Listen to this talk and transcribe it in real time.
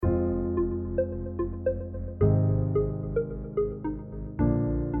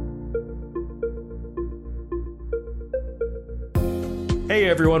Hey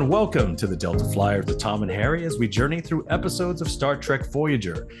everyone, welcome to the Delta Flyers with Tom and Harry as we journey through episodes of Star Trek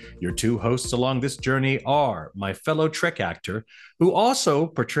Voyager. Your two hosts along this journey are my fellow Trek actor, who also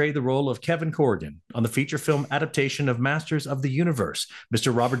portrayed the role of Kevin Corrigan on the feature film adaptation of Masters of the Universe,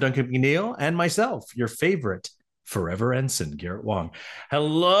 Mr. Robert Duncan McNeil, and myself, your favorite Forever Ensign, Garrett Wong.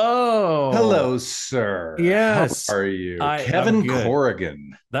 Hello. Hello, sir. Yes. How are you? I'm Kevin good.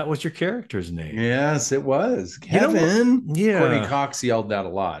 Corrigan. That was your character's name. Yes, it was. You know what? Kevin. Yeah. Courtney Cox yelled that a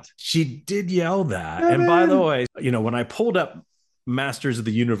lot. She did yell that. Kevin. And by the way, when I pulled up Masters of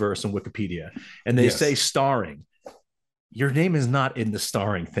the Universe on Wikipedia and they say starring, your name is not in the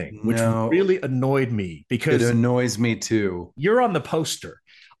starring thing, which really annoyed me because it annoys me too. You're on the poster.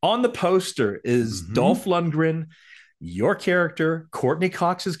 On the poster is Dolph Lundgren, your character, Courtney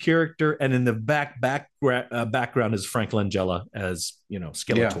Cox's character, and in the background is Frank Langella as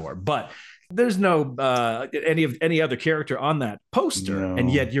Skeletor. Yeah. But there's no any other character on that poster,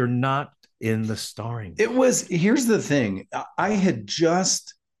 and yet you're not in the starring. Here's the thing: I had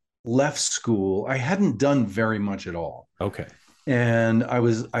just left school. I hadn't done very much at all. Okay. And I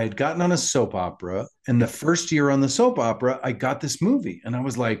had gotten on a soap opera, and the first year on the soap opera, I got this movie, and I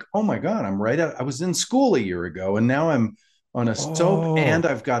was like, "Oh my God, I'm right out. I was in school a year ago, and now I'm on a soap, and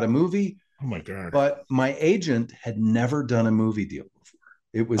I've got a movie." Oh my God! But my agent had never done a movie deal before.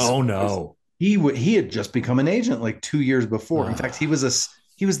 It was he had just become an agent like 2 years before. In fact, he was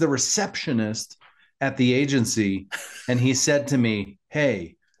the receptionist at the agency, and he said to me,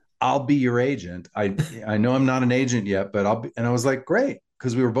 "Hey, I'll be your agent. I know I'm not an agent yet, but I'll be." And I was like, great,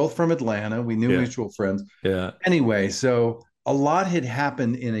 because we were both from Atlanta. We knew mutual friends. Yeah. Anyway, so a lot had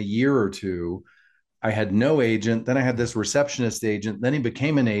happened in a year or two. I had no agent. Then I had this receptionist agent. Then he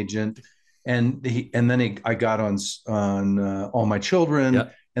became an agent, and I got on All My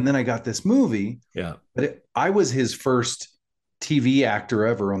Children, and then I got this movie. Yeah. But I was his first TV actor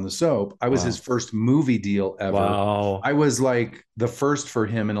ever on the soap. I was his first movie deal ever. Wow. I was like the first for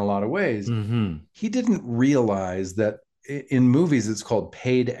him in a lot of ways. Mm-hmm. He didn't realize that in movies it's called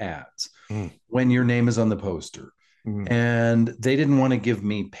paid ads when your name is on the poster. And they didn't want to give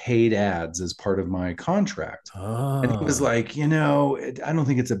me paid ads as part of my contract. And he was like, I don't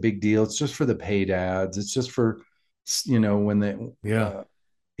think it's a big deal. It's just for the paid ads. It's just for, when they,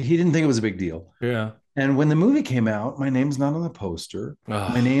 he didn't think it was a big deal. Yeah. And when the movie came out, my name's not on the poster.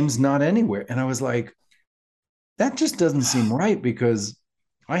 My name's not anywhere. And I was like, that just doesn't seem right, because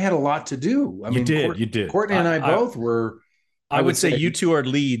I had a lot to do. You did. Courtney and I both were. I would say you two are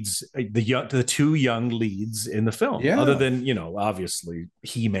leads, the two young leads in the film. Yeah. Other than, obviously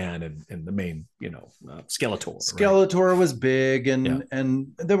He-Man and the main, Skeletor. Skeletor was big,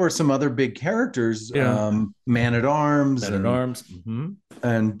 and there were some other big characters. Man-at-Arms.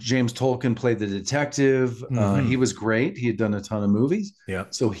 And James Tolkien played the detective. He was great. He had done a ton of movies. Yeah.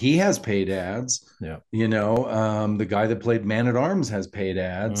 So he has paid ads. Yeah. The guy that played Man-at-Arms has paid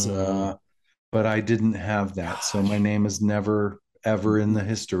ads. But I didn't have that. So my name is never, ever in the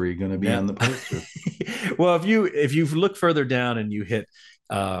history going to be on the poster. Well, if you look further down and you hit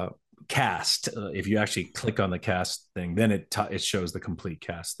cast, if you actually click on the cast thing, then it shows the complete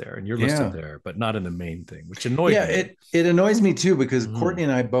cast there, and you're listed there, but not in the main thing, which annoys me. It annoys me too, because Courtney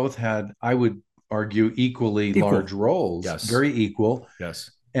and I both had, I would argue, equally large roles. Yes. Very equal.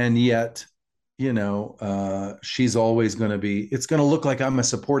 Yes. And yet, she's always going to be, it's going to look like I'm a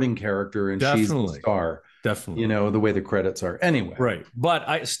supporting character and she's the star. Definitely. The way the credits are. Anyway. But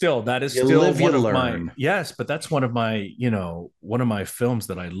that is still one of my, yes, but that's one of my films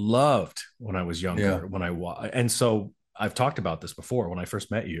that I loved when I was younger, and so I've talked about this before. When I first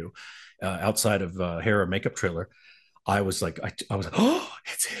met you, outside of hair and makeup trailer, I was like, oh,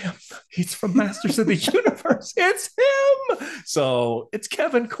 it's him. He's from Masters of the Universe. It's him. So it's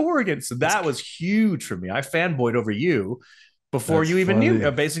Kevin Corrigan. So that was huge for me. I fanboyed over you before you even knew,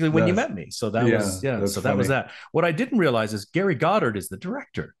 basically when you met me. So that was that. What I didn't realize is Gary Goddard is the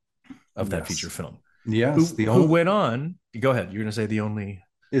director of that feature film. Yes. Who went on, go ahead. You're going to say the only.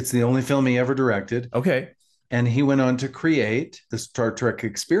 It's the only film he ever directed. Okay. And he went on to create the Star Trek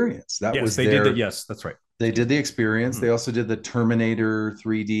Experience. Yes, that's right. They did the Experience. They also did the Terminator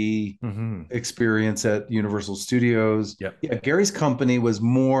 3D Experience at Universal Studios. Yep. Yeah, Gary's company was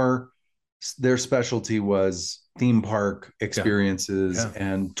more, their specialty was theme park experiences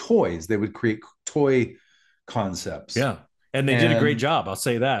and toys. They would create toy concepts. Yeah. And they did a great job. I'll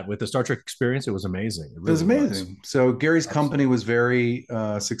say that. With the Star Trek Experience, it was amazing. It was amazing. So Gary's company was very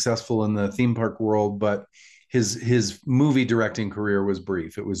successful in the theme park world, but his movie directing career was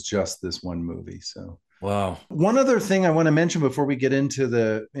brief. It was just this one movie. So wow. One other thing I want to mention before we get into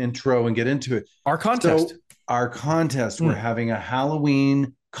the intro and get into it. Our contest. So our contest. We're having a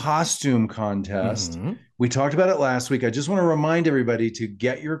Halloween costume contest. We talked about it last week. I just want to remind everybody to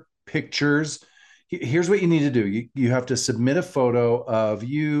get your pictures. Here's what you need to do. You have to submit a photo of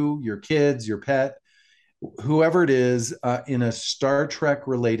you, your kids, your pet, whoever it is, in a Star Trek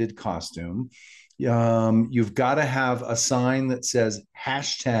related costume. You've got to have a sign that says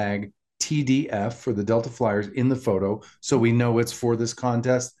hashtag TDF for the Delta Flyers in the photo, so we know it's for this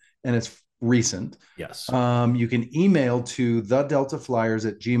contest and it's recent. Yes. You can email to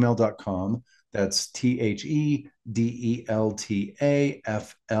thedeltaflyers@gmail.com. That's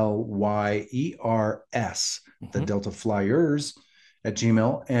TheDeltaFlyers, the Delta Flyers at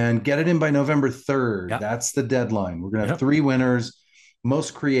Gmail, and get it in by November 3rd. Yep. That's the deadline. We're going to have 3 winners,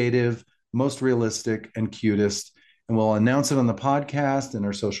 most creative, most realistic, and cutest. And we'll announce it on the podcast and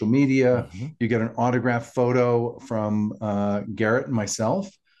our social media. You get an autographed photo from Garrett and myself.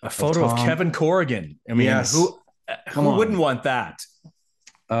 A photo of Kevin Corrigan. I mean, yes. Who wouldn't want that?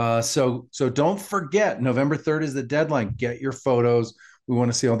 So don't forget, November 3rd is the deadline. Get your photos. We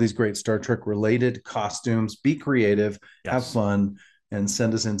want to see all these great Star Trek related costumes. Be creative, have fun, and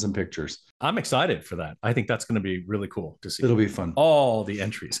send us in some pictures. I'm excited for that. I think that's going to be really cool to see. It'll be fun. All the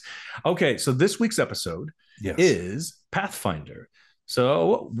entries. Okay, so this week's episode is Pathfinder.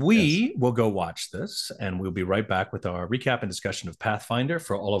 So we will go watch this, and we'll be right back with our recap and discussion of Pathfinder.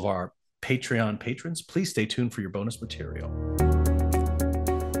 For all of our Patreon patrons, please stay tuned for your bonus material.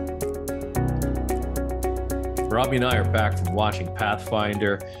 Robbie and I are back from watching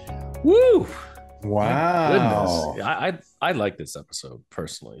Pathfinder. Woo! Wow. I like this episode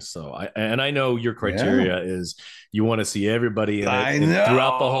personally. So I know your criteria is you want to see everybody in it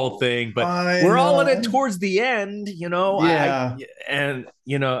throughout the whole thing, but we're all in it towards the end, you know. Yeah. And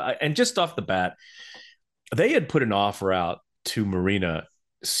just off the bat, they had put an offer out to Marina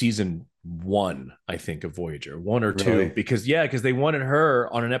season 1, I think, of Voyager, 1 or 2, because they wanted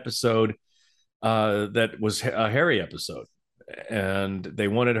her on an episode that was a Harry episode. And they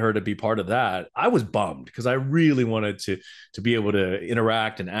wanted her to be part of that. I was bummed because I really wanted to be able to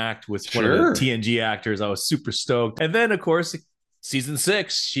interact and act with one of the TNG actors. I was super stoked. And then, of course, season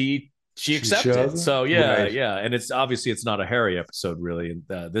 6, she accepted. So and it's obviously it's not a Harry episode really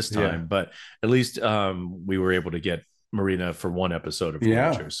this time, but at least we were able to get Marina for 1 episode of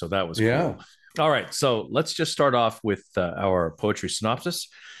Voyager. So that was cool. All right, so let's just start off with our poetry synopsis.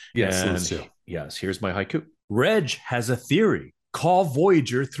 Yes, let's do. Yes, here's my haiku. Reg has a theory. Call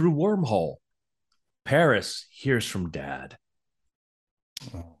Voyager through wormhole. Paris hears from Dad.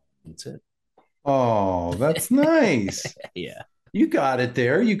 Oh. That's it. Oh, that's nice. Yeah. You got it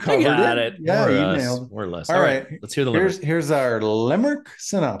there. You covered it. Yeah, you nailed it. More or less. All right. Let's hear the limerick. Here's our limerick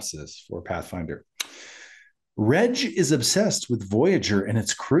synopsis for Pathfinder. Reg is obsessed with Voyager and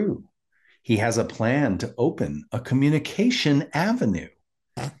its crew. He has a plan to open a communication avenue.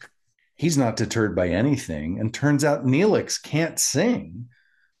 He's not deterred by anything, and turns out Neelix can't sing.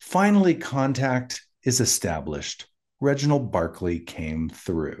 Finally, contact is established. Reginald Barclay came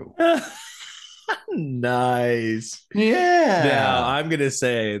through. Nice. Yeah. Now, I'm going to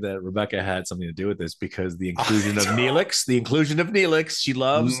say that Rebecca had something to do with this because the inclusion of Neelix, she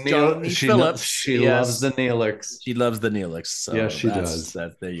loves John Phillips. She loves the Neelix. She loves the Neelix. So yes, she does.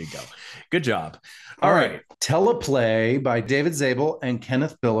 There you go. Good job. All right. Teleplay by David Zabel and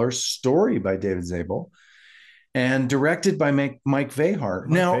Kenneth Biller. Story by David Zabel. And directed by Mike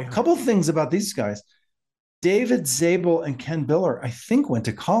Vehar. A couple of things about these guys. David Zabel and Ken Biller, I think, went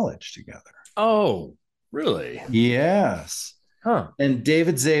to college together. Oh, really? Yes. Huh. And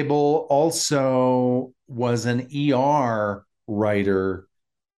David Zabel also was an ER writer,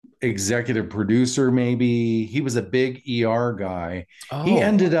 executive producer, maybe. He was a big ER guy. Oh. He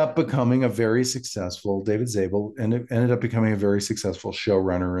ended up becoming a very successful, David Zabel, and ended up becoming a very successful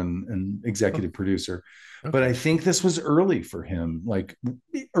showrunner and executive producer. Okay. But I think this was early for him, like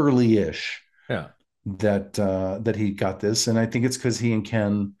early-ish. Yeah. That he got this. And I think it's because he and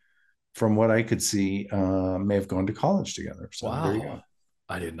Ken, from what I could see, may have gone to college together. So wow. There you go.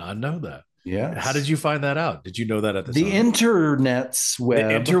 I did not know that. Yeah. How did you find that out? Did you know that at the time? The interwebs?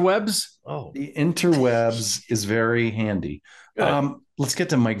 Oh. The interwebs is very handy. Let's get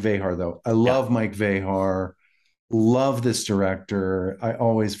to Mike Vehar, though. I love Mike Vehar. Love this director. I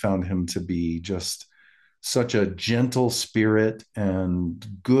always found him to be just such a gentle spirit and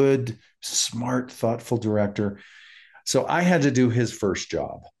good, smart, thoughtful director. So I had to do his first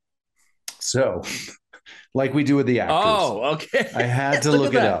job. So like we do with the actors. Oh, okay. I had to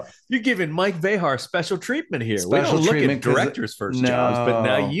look it up. You're giving Mike Vehar special treatment here. Special we don't look at directors' first jobs, but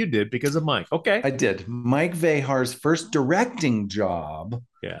now you did because of Mike. Okay. I did. Mike Vehar's first directing job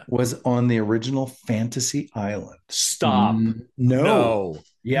was on the original Fantasy Island. Stop. No.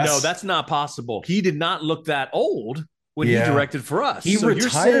 Yes. No, that's not possible. He did not look that old when he directed for us. He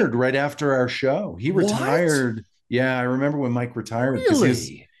retired right after our show. He retired. What? Yeah, I remember when Mike retired.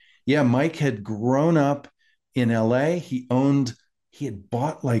 Really? Mike had grown up in LA. He had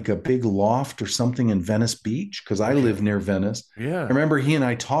bought like a big loft or something in Venice Beach because I live near Venice. Yeah. I remember he and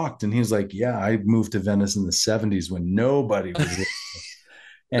I talked and he was like, yeah, I moved to Venice in the 70s when nobody was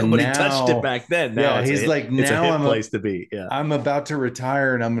and nobody touched it back then. Now he's like, now I'm a place to be. Yeah. I'm about to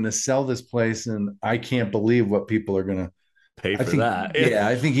retire and I'm going to sell this place and I can't believe what people are going to pay for that. Yeah.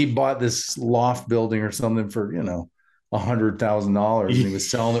 I think he bought this loft building or something for, $100,000 and he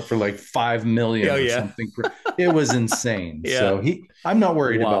was selling it for like $5 million or something. It was insane. So I'm not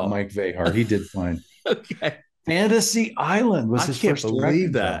worried about Mike Vehar. He did fine. Okay. Fantasy Island was his first. I can't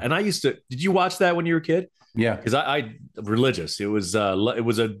believe that. And I used to. Did you watch that when you were a kid? Yeah, because I religious. It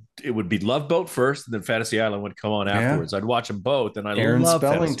would be Love Boat first, and then Fantasy Island would come on afterwards. I'd watch them both, and I love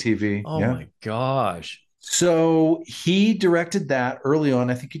Spelling TV. Oh my gosh! So he directed that early on.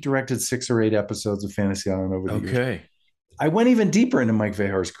 I think he directed 6 or 8 episodes of Fantasy Island over the years. Okay. I went even deeper into Mike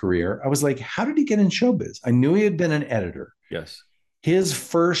Vehar's career. I was like, how did he get in showbiz? I knew he had been an editor. Yes. His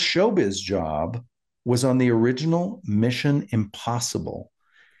first showbiz job was on the original Mission Impossible.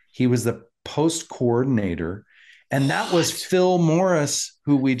 He was the post coordinator. And that was Phil Morris,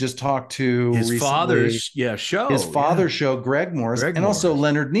 who we just talked to. His father's show. His father's show, Greg Morris. Also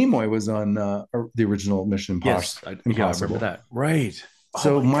Leonard Nimoy was on the original Mission Impossible. Yes, I remember that. Right.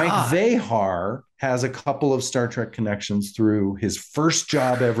 So Mike Vehar has a couple of Star Trek connections through his first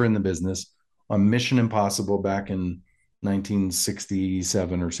job ever in the business on Mission Impossible back in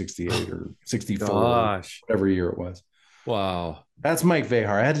 1967 or 68 or 64, whatever year it was. Wow. That's Mike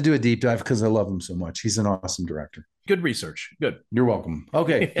Vehar. I had to do a deep dive because I love him so much. He's an awesome director. Good research. Good. You're welcome.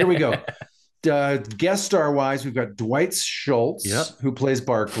 Okay, here we go. Guest star wise, we've got Dwight Schultz, who plays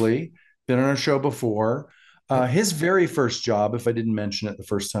Barkley. Been on our show before. His very first job, if I didn't mention it the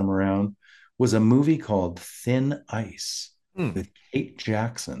first time around, was a movie called Thin Ice with Kate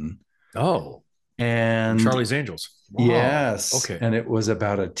Jackson. Oh. And Charlie's Angels. Wow. Yes. Okay. And it was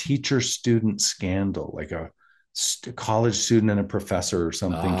about a teacher-student scandal, like a college student and a professor or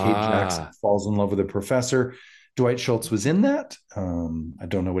something. Kate Jackson falls in love with a professor. Dwight Schultz was in that. I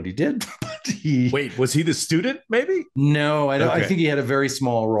don't know what he did, but Wait, was he the student? Maybe. No, I don't. Okay. I think he had a very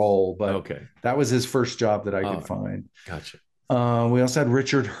small role, but that was his first job that I could find. Gotcha. We also had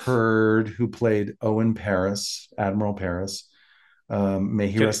Richard Hurd, who played Owen Paris, Admiral Paris. May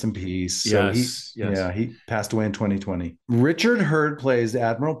he rest in peace. So he passed away in 2020. Richard Hurd plays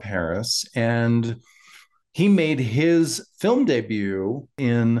Admiral Paris, and he made his film debut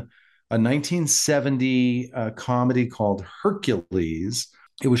in a 1970 comedy called Hercules.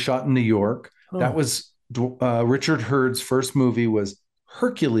 It was shot in New York. Oh. That was Richard Hurd's first movie was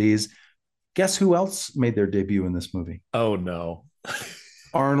Hercules. Guess who else made their debut in this movie? Oh, no.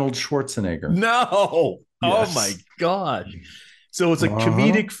 Arnold Schwarzenegger. No. Yes. Oh, my God. So it's a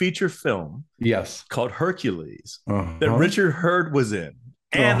comedic feature film. Yes. Called Hercules that Richard Hurd was in.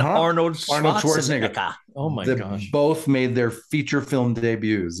 And Arnold Schwarzenegger. Oh, my gosh. Both made their feature film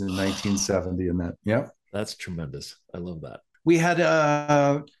debuts in 1970 and that. Yep. That's tremendous. I love that. We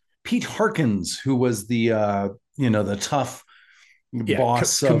had Pete Harkins, who was the tough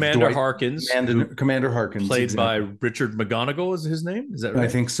boss Commander Harkins. Commander Harkins. Played by Richard McGonigal is his name? Is that right? I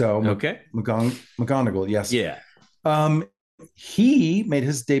think so. Okay. McGonigal, yes. Yeah. He made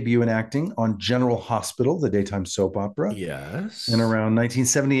his debut in acting on General Hospital, the daytime soap opera. Yes. In around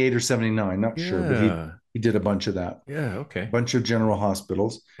 1978 or 79, not sure, but he did a bunch of that. Yeah, okay. A bunch of General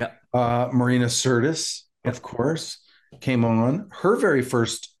Hospitals. Yeah. Marina Sirtis, of course, came on. Her very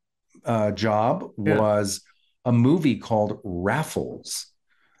first job was a movie called Raffles.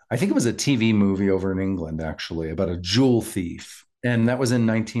 I think it was a TV movie over in England, actually, about a jewel thief. And that was in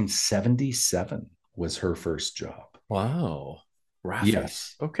 1977 was her first job. Wow. Raffles.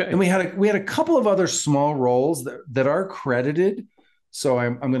 Yes. Okay. And we had a couple of other small roles that are credited. So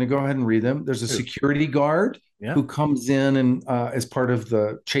I'm going to go ahead and read them. There's a security guard who comes in and as part of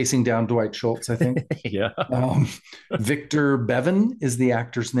the chasing down Dwight Schultz, I think. Yeah. Victor Bevan is the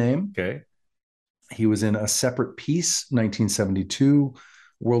actor's name. Okay. He was in A Separate Peace, 1972,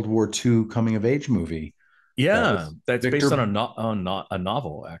 World War II coming of age movie. Yeah. That's based on a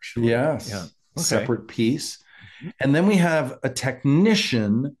novel, actually. Yes. Yeah. Okay. Separate Peace. And then we have a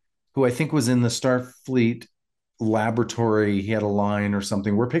technician who I think was in the Starfleet laboratory. He had a line or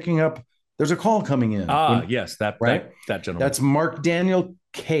something. We're picking up. There's a call coming in. Yes, that gentleman. That's Mark Daniel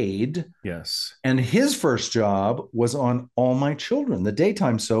Cade. Yes. And his first job was on All My Children, the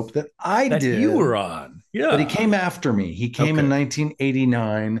daytime soap that did. You were on. Yeah. But he came after me. He came in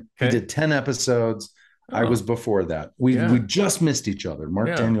 1989. He did 10 episodes. I was before that. We just missed each other.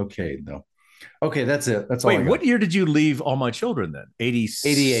 Mark Daniel Cade, though. Okay, that's it. That's all. Wait, what year did you leave All My Children then?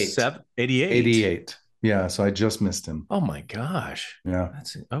 88. 88. Yeah, so I just missed him. Oh my gosh. Yeah.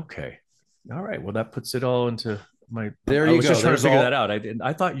 That's okay. All right. Well, that puts it all into my. There you go. I was just trying to figure that out.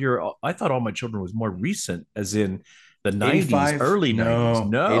 I thought All My Children was more recent, as in the 90s, early 90s.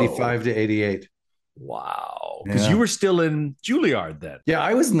 No, 85 to 88. Wow. Because you were still in Juilliard then. Yeah,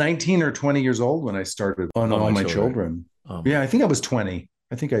 I was 19 or 20 years old when I started on All My Children. I think I was 20.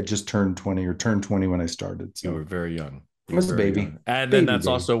 I think I just turned 20 or turned 20 when I started. So you were very young. I was a baby. Young. And then that's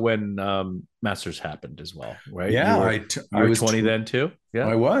also when Masters happened as well, right? Yeah. I was 20 then too? Yeah.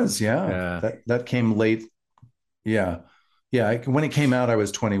 I was, yeah. That came late. Yeah. Yeah. When it came out, I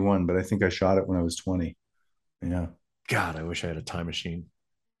was 21, but I think I shot it when I was 20. Yeah. God, I wish I had a time machine.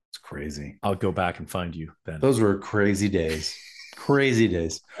 It's crazy. I'll go back and find you then. Those were crazy days. Crazy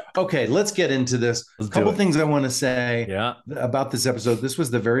days. Okay, let's get into this. A couple things I want to say about this episode. This was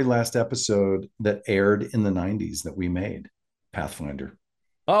the very last episode that aired in the 90s that we made, Pathfinder.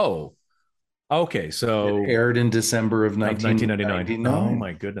 Oh, okay. So it aired in December of 1999. Oh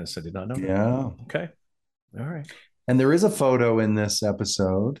my goodness, I did not know that. Yeah. Okay. All right. And there is a photo in this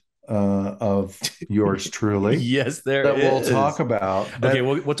episode of yours truly. Yes, there that is. We'll talk about. Okay,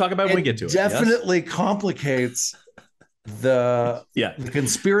 we'll talk about when we get to it. Definitely complicates the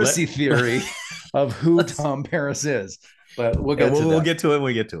conspiracy theory of who Tom Paris is, but we'll get to it when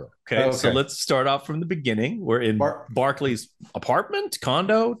we get to it. Okay, so let's start off from the beginning. We're in Barclay's apartment,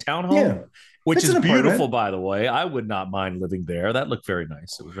 condo, townhome, which is beautiful, by the way. I would not mind living there. That looked very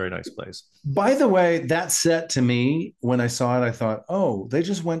nice. It was a very nice place. By the way, that set, to me, when I saw it, I thought, oh, they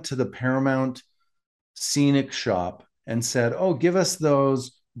just went to the Paramount Scenic shop and said, oh, give us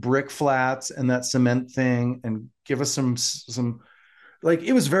those brick flats and that cement thing and give us some like,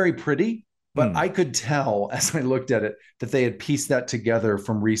 it was very pretty, but I could tell as I looked at it that they had pieced that together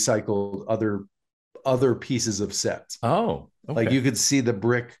from recycled other pieces of sets. Oh, okay. Like you could see the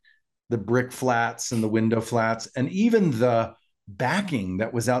brick flats and the window flats, and even the backing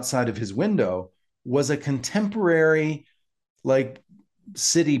that was outside of his window was a contemporary like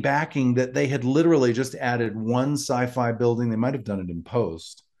city backing that they had literally just added one sci-fi building. They might have done it in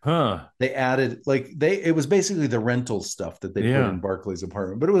post. They added it was basically the rental stuff that they put in Barclay's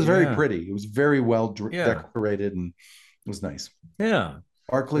apartment, but it was very pretty. It was very well decorated and it was nice. Yeah.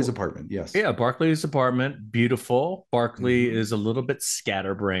 Barclay's apartment. Yes. Yeah. Barclay's apartment. Beautiful. Barclay is a little bit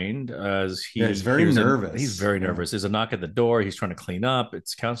scatterbrained as he's very nervous. He's very nervous. There's a knock at the door. He's trying to clean up.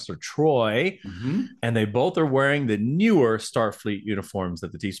 It's Counselor Troy. And they both are wearing the newer Starfleet uniforms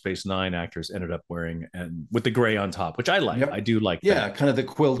that the Deep Space Nine actors ended up wearing, and with the gray on top, which I like. I do like that. Yeah. Kind of the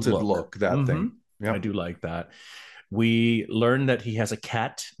quilted look that thing. I do like that. We learn that he has a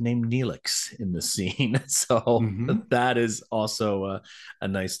cat named Neelix in the scene. So that is also a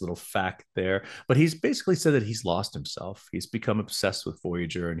nice little fact there. But he's basically said that he's lost himself. He's become obsessed with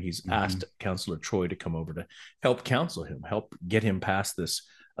Voyager, and he's asked Counselor Troy to come over to help counsel him, help get him past this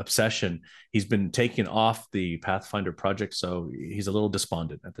obsession. He's been taken off the Pathfinder project, so he's a little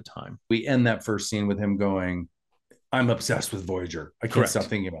despondent at the time. We end that first scene with him going, I'm obsessed with Voyager. I can't stop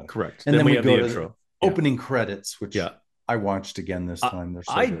thinking about it. Correct. And then we have go the to intro. Opening credits, which I watched again this time. They're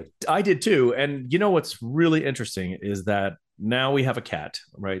so good. I did too. And you know what's really interesting is that now we have a cat,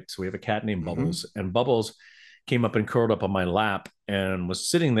 right? So we have a cat named Bubbles, and Bubbles came up and curled up on my lap and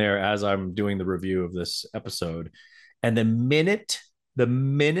was sitting there as I'm doing the review of this episode. And the minute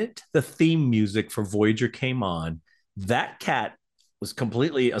the theme music for Voyager came on, that cat was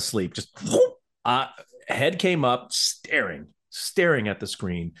completely asleep. Just head came up, staring at the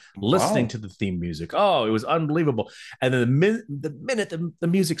screen, listening to the theme music. Oh, it was unbelievable. And then the minute the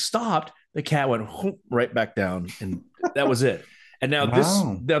music stopped, the cat went right back down, and that was it. And now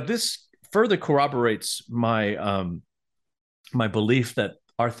this further corroborates my my belief that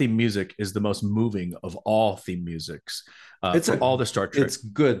our theme music is the most moving of all theme musics. It's all the Star Trek. It's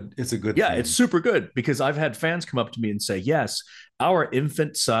good. It's a good. Yeah, it's super good, because I've had fans come up to me and say, yes, our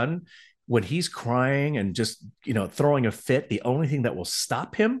infant son, when he's crying and just, throwing a fit, the only thing that will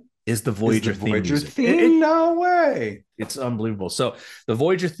stop him is the Voyager theme music. No way. It's unbelievable. So the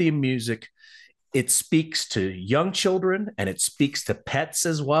Voyager theme music, it speaks to young children and it speaks to pets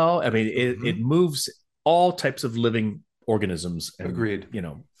as well. I mean, it moves all types of living organisms and, agreed,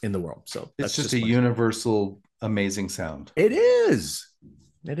 in the world. So it's just a universal amazing sound. It is.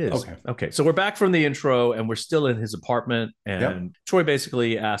 Okay. So we're back from the intro and we're still in his apartment, and Troy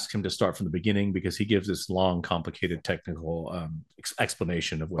basically asks him to start from the beginning because he gives this long, complicated technical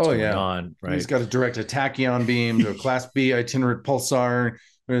explanation of what's going on. Right. He's got to direct a tachyon beam to a class B itinerant pulsar,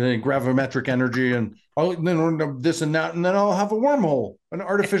 and then gravimetric energy, and then this and that, and then I'll have a wormhole, an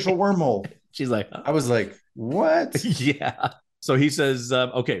artificial wormhole. She's like, I was like, what? Yeah. So he says,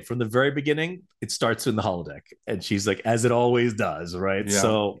 okay, from the very beginning, it starts in the holodeck. And she's like, as it always does, right? Yeah.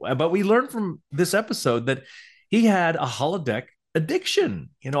 So, but we learned from this episode that he had a holodeck addiction,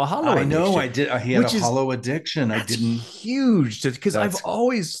 a holo addiction. I know, I did. He had a holo addiction. I didn't. Huge, because I've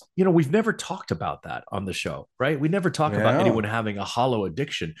always, we've never talked about that on the show, right? We never talk about anyone having a holo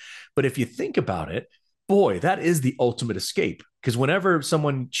addiction. But if you think about it, boy, that is the ultimate escape. Because whenever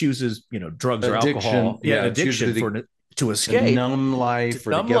someone chooses, drugs or alcohol, addiction to escape, to numb life,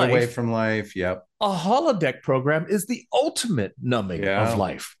 or to get away from life. Yep. A holodeck program is the ultimate numbing of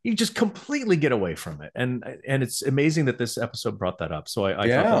life. You just completely get away from it. And it's amazing that this episode brought that up. So I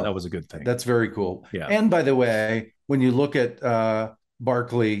thought that was a good thing. That's very cool. Yeah. And by the way, when you look at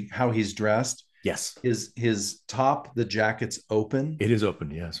Barclay, how he's dressed, yes, his top, the jacket's open. It is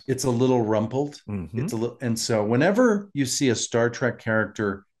open, yes. It's a little rumpled. Mm-hmm. It's a little, and so whenever you see a Star Trek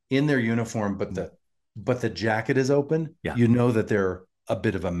character in their uniform, but the jacket is open, you know that they're a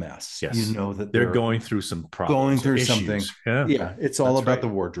bit of a mess. Yes. You know that they're going through some problems, something. Yeah. It's all about the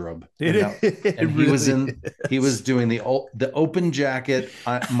wardrobe. And he was doing the open jacket,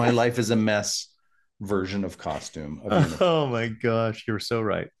 my life is a mess version of costume. Oh my gosh, you're so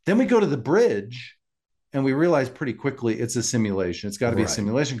right. Then we go to the bridge and we realize pretty quickly it's a simulation. It's got to be a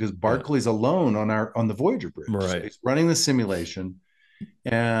simulation because Barclay's alone on the Voyager bridge. Right. So he's running the simulation.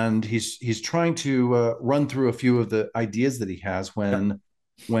 And he's trying to run through a few of the ideas that he has when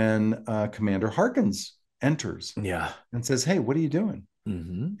Commander Harkins enters, and says, "Hey, what are you doing?"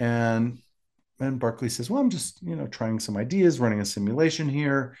 Mm-hmm. And Barclay says, "Well, I'm just trying some ideas, running a simulation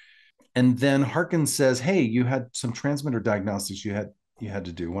here." And then Harkins says, "Hey, you had some transmitter diagnostics you had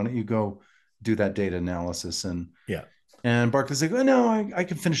to do. Why don't you go do that data analysis?" And Barclay's like, "Oh no, I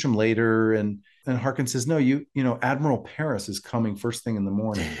can finish them later." And Harkins says, "No, Admiral Paris is coming first thing in the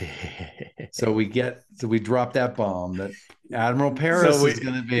morning." So we drop that bomb that Admiral Paris is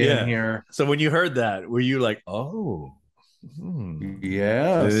going to be in here. So when you heard that, were you like, "Oh"?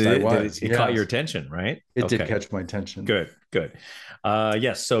 Yes, I was. It caught your attention, right? It did catch my attention. Good.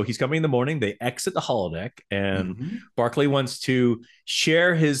 Yes. So he's coming in the morning. They exit the holodeck, and Barclay wants to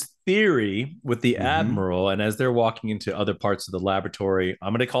share his theory with the Admiral. And as they're walking into other parts of the laboratory,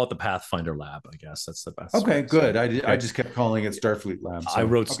 I'm going to call it the Pathfinder lab. I guess that's the best. Okay, good. I just kept calling it Starfleet Lab. So. I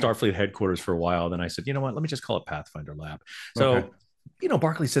wrote Starfleet headquarters for a while. Then I said, you know what? Let me just call it Pathfinder Lab. So,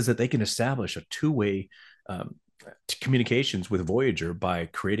 Barclay says that they can establish a two-way communications with Voyager by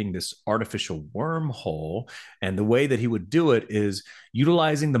creating this artificial wormhole. And the way that he would do it is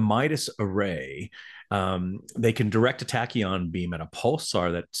utilizing the Midas array. They can direct a tachyon beam at a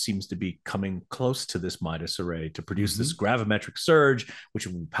pulsar that seems to be coming close to this Midas array to produce this gravimetric surge, which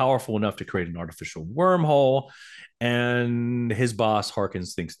would be powerful enough to create an artificial wormhole. And his boss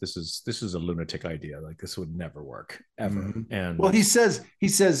Harkins thinks this is a lunatic idea. Like, this would never work ever. And well, he says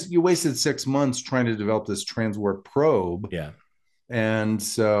you wasted 6 months trying to develop this transwarp probe. Yeah. And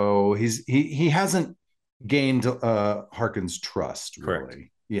so he hasn't gained Harkins' trust, really. Correct.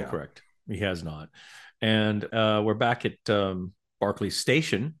 Yeah. Correct. He has not. And we're back at Barclay's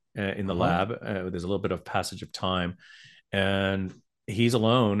station in the lab. There's a little bit of passage of time, and he's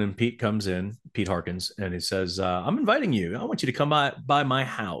alone. And Pete comes in, Pete Harkins, and he says, "I'm inviting you. I want you to come by my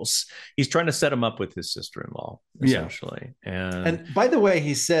house." He's trying to set him up with his sister-in-law, essentially. Yeah. And by the way,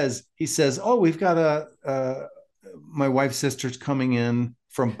 he says, "Oh, we've got my wife's sister's coming in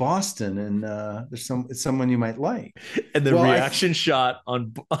from Boston, and it's someone you might like." And the reaction shot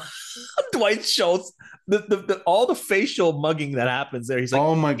on Dwight Schultz, all the facial mugging that happens there. He's like,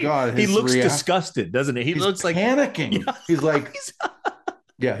 "Oh my god!" He looks disgusted, doesn't he? He looks like panicking. Yeah. He's like,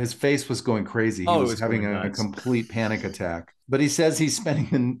 yeah, his face was going crazy. He was having a complete panic attack. But he says he's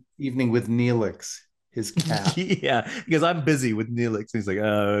spending the evening with Neelix, his cat. Yeah, because I'm busy with Neelix. He's like,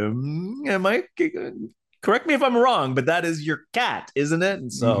 am I? Correct me if I'm wrong, but that is your cat, isn't it?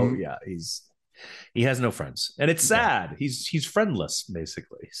 And so, he has no friends, and it's sad. He's friendless,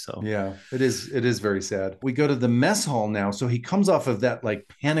 basically. So yeah, it is very sad. We go to the mess hall now. So he comes off of that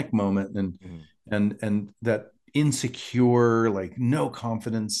like panic moment and that insecure, like no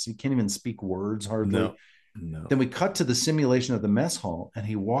confidence. He can't even speak words hardly. No. No. Then we cut to the simulation of the mess hall, and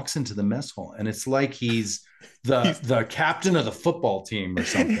he walks into the mess hall, and it's like he's the captain of the football team or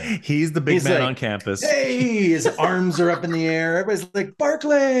something. He's the big man on campus. Hey, his arms are up in the air. Everybody's like,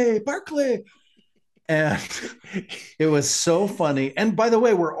 Barkley, Barkley. And it was so funny. And by the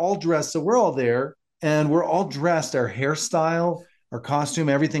way, we're all dressed. So we're all there and we're all dressed. Our hairstyle, our costume,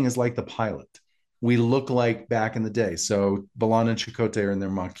 everything is like the pilot. We look like back in the day. So Balan and Chakotay are in their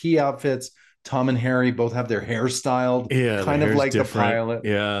Maquis outfits. Tom and Harry both have their hair styled, kind of like different. The pilot.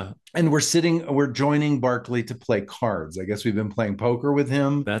 Yeah. And we're joining Barkley to play cards. I guess we've been playing poker with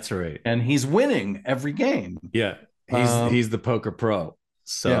him. That's right. And he's winning every game. Yeah. He's the poker pro.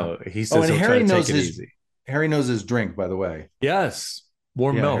 So he says he'll Harry try to knows take it easy. Harry knows his drink, by the way. Yes.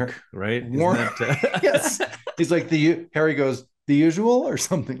 Warm milk, right? Warm. Yes. He's like Harry goes, the usual or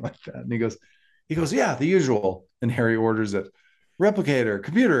something like that. And he goes, yeah, the usual. And Harry orders it. Replicator,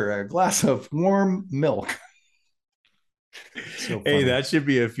 computer, a glass of warm milk. So hey, that should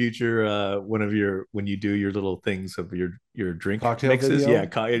be a future one of your when you do your little things of your drink cocktail mixes. Video?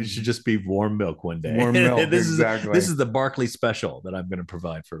 Yeah, it should just be warm milk one day. Warm milk, this exactly. This is the Barkley special that I'm going to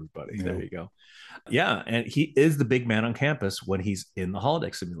provide for everybody. Yeah. There you go. Yeah, and he is the big man on campus when he's in the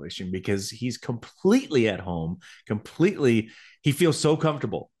holodeck simulation because he's completely at home. He feels so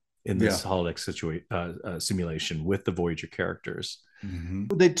comfortable in this holodeck simulation with the Voyager characters.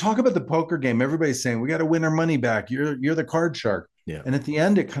 Mm-hmm. They talk about the poker game. Everybody's saying we got to win our money back. You're the card shark. Yeah. And at the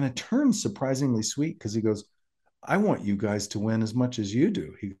end, it kind of turns surprisingly sweet because he goes, "I want you guys to win as much as you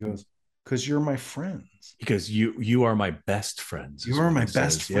do." He goes, "Because you're my friends. Because you are my best friends. You are my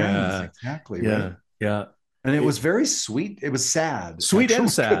best friends." Yeah. Exactly. Yeah. Right? Yeah. And it was very sweet. It was sad. Sweet and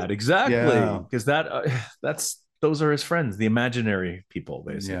sad. Exactly. Because those are his friends, the imaginary people,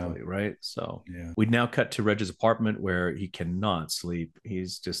 basically, right? So we now cut to Reg's apartment where he cannot sleep. He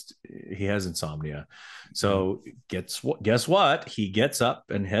has insomnia. So guess what? He gets up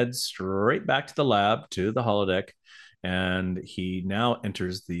and heads straight back to the lab, to the holodeck, and he now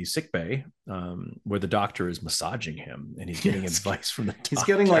enters the sick bay where the doctor is massaging him and he's getting advice from the doctor. He's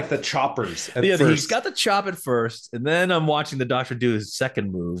getting like the choppers at first. He's got the chop at first, and then I'm watching the doctor do his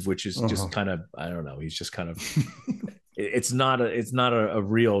second move, which is just kind of, I don't know, he's just kind of it's not a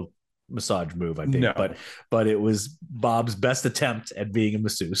real massage move, I think. No. But it was Bob's best attempt at being a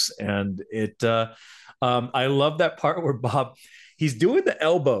masseuse, and I love that part where Bob, he's doing the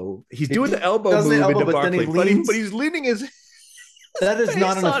elbow. He's doing the elbow move into Barkley, but he's leaning his. That is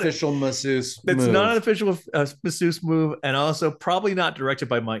not an official masseuse move. It's not an official masseuse move, and also probably not directed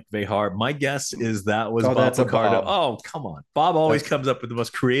by Mike Vehar. My guess is that was Bob Picardo. Oh, come on. Bob always comes up with the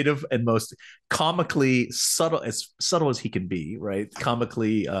most creative and most comically subtle as he can be, right?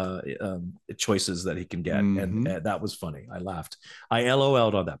 Comically choices that he can get. Mm-hmm. And that was funny. I laughed. I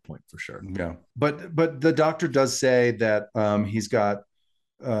LOL'd on that point for sure. Yeah. But the doctor does say that he's got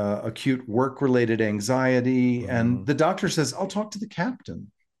acute work-related anxiety, and the doctor says, "I'll talk to the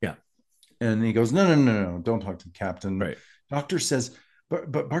captain." Yeah, and he goes, "No, don't talk to the captain." Right. Doctor says,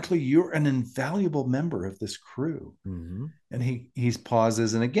 "But Barkley, you're an invaluable member of this crew." Mm-hmm. And he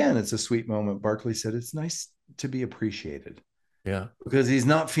pauses, and again, it's a sweet moment. Barkley said, "It's nice to be appreciated." Yeah, because he's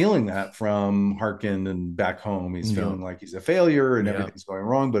not feeling that from Harkin and back home. He's feeling like he's a failure and everything's going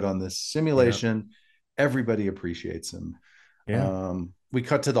wrong. But on this simulation, everybody appreciates him. Yeah. We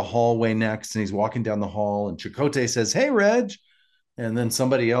cut to the hallway next, and he's walking down the hall, and Chakotay says, "Hey, Reg," and then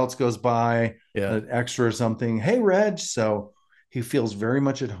somebody else goes by, an extra or something. "Hey, Reg." So he feels very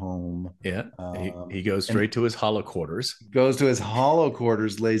much at home. Yeah, he goes straight to his hollow quarters. Goes to his hollow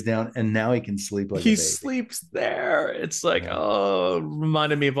quarters, lays down, and now he can sleep like a baby. He sleeps there. It's like,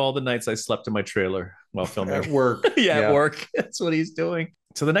 reminded me of all the nights I slept in my trailer while filming at work. At work. That's what he's doing.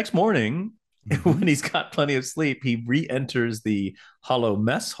 So the next morning, when he's got plenty of sleep, he re-enters the hollow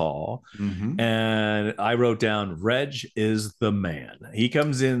mess hall, and I wrote down, Reg is the man. He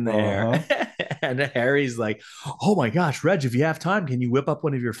comes in there, and Harry's like, "Oh my gosh, Reg, if you have time, can you whip up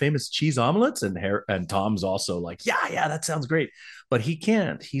one of your famous cheese omelets?" And Tom's also like, yeah, that sounds great. But he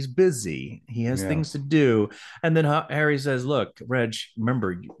can't. He's busy. He has things to do. And then Harry says, "Look, Reg,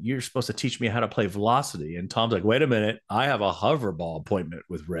 remember, you're supposed to teach me how to play Velocity." And Tom's like, "Wait a minute. I have a hoverball appointment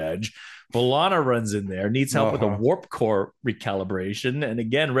with Reg." B'Elanna runs in there, needs help with a warp core recalibration. And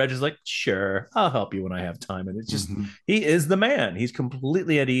again, Reg is like, "Sure, I'll help you when I have time." And it's just, he is the man. He's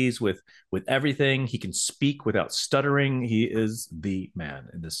completely at ease with everything. He can speak without stuttering. He is the man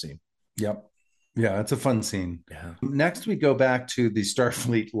in this scene. Yep. Yeah, it's a fun scene. Yeah. Next, we go back to the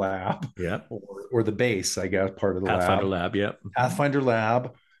Starfleet lab. Yeah. Or the base, I guess, part of the Pathfinder lab. Yeah. Pathfinder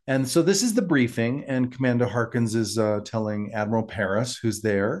lab. And so this is the briefing, and Commander Harkins is telling Admiral Paris, who's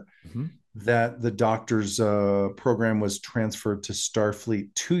there, that the doctor's program was transferred to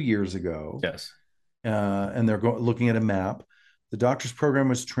Starfleet 2 years ago. Yes. And they're looking at a map. The doctor's program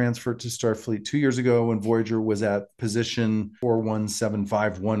was transferred to Starfleet 2 years ago when Voyager was at position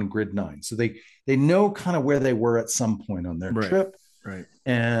 41751, grid 9. So they know kind of where they were at some point on their trip. Right.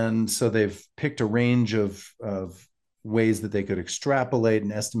 And so they've picked a range of ways that they could extrapolate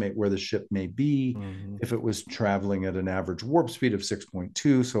and estimate where the ship may be if it was traveling at an average warp speed of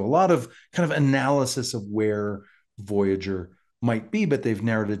 6.2. So a lot of kind of analysis of where Voyager might be, but they've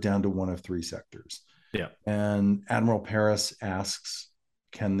narrowed it down to one of 3 sectors. Yeah. And Admiral Paris asks,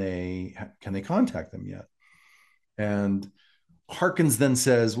 can they contact them yet? And Harkins then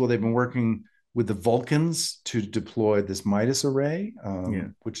says, well, they've been working with the Vulcans to deploy this Midas array,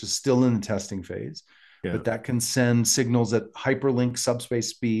 which is still in the testing phase. Yeah. But that can send signals at hyperlink subspace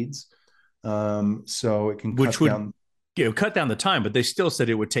speeds. So it can cut down the time, but they still said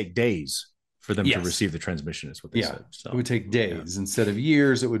it would take days for them to receive the transmission, is what they said. So it would take days. Instead of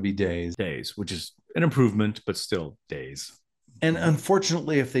years, it would be days. Days, which is an improvement, but still days. And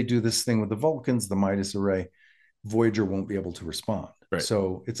unfortunately, if they do this thing with the Vulcans, the Midas array, Voyager won't be able to respond. Right.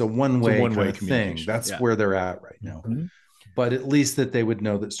 So it's a one-way kind of thing. That's where they're at right now. Mm-hmm. But at least that they would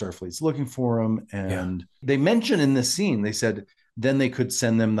know that Starfleet's looking for them. And they mentioned in this scene, they said, then they could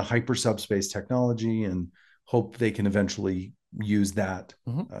send them the hyper subspace technology and hope they can eventually use that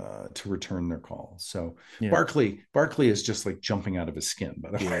to return their call. So Barclay is just like jumping out of his skin,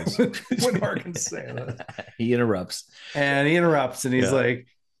 by the way, when Harkins say that. He interrupts. And he's like,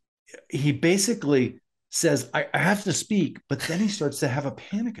 he basically says, I have to speak, but then he starts to have a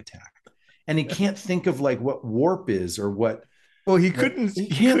panic attack. And he can't think of like what warp is or what. Well, he couldn't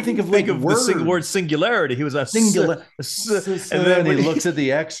think of the word singularity. He was a singular. And then he looks at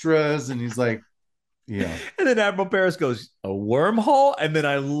the extras and he's like, yeah. And then Admiral Paris goes, a wormhole? And then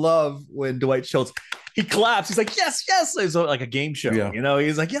I love when Dwight Schultz, he claps. He's like, yes. It's like a game show. Yeah. You know,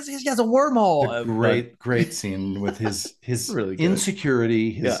 he's like, yes, a wormhole. Great scene with his really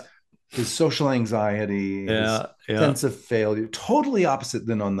insecurity, his social anxiety, his sense of failure. Totally opposite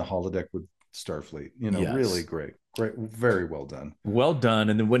than on the holodeck with Starfleet. You know, really great, very well done. Well done.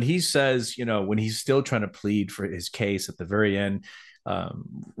 And then when he says, you know, when he's still trying to plead for his case at the very end,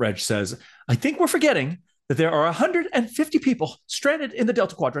 Reg says, I think we're forgetting that there are 150 people stranded in the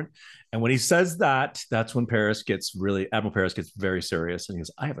Delta Quadrant. And when he says that, that's when Admiral Paris gets very serious. And he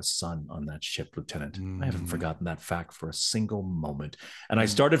goes, I have a son on that ship, Lieutenant. I haven't forgotten that fact for a single moment. And I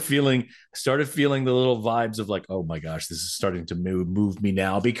started feeling the little vibes of like, oh my gosh, this is starting to move me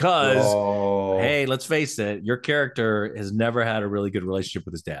now because, hey, let's face it, your character has never had a really good relationship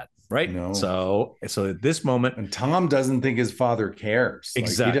with his dad. Right. No. So at this moment, and Tom doesn't think his father cares.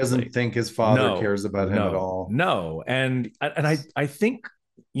 Exactly. Like, he doesn't think his father cares about him at all. No. And I think,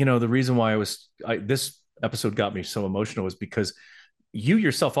 you know, the reason why this episode got me so emotional was because you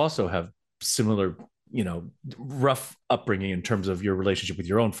yourself also have similar, you know, rough upbringing in terms of your relationship with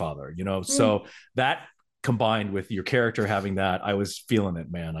your own father, you know, so that combined with your character having that, I was feeling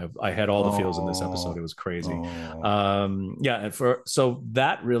it, man. I had all the feels in this episode. It was crazy. So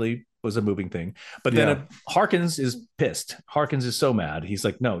that really was a moving thing. But then Harkins is pissed. Harkins is so mad. He's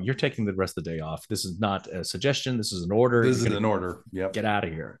like, no, you're taking the rest of the day off. This is not a suggestion. This is an order. This is an order. Yep. Get out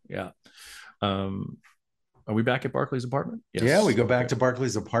of here. Yeah. Are we back at Barclay's apartment? Yes. Yeah, we go back to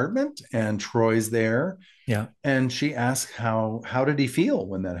Barclay's apartment and Troy's there. Yeah. And she asks how did he feel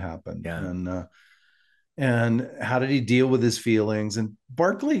when that happened? Yeah. And how did he deal with his feelings? And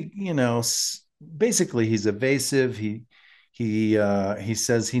Barclay, you know, basically he's evasive. He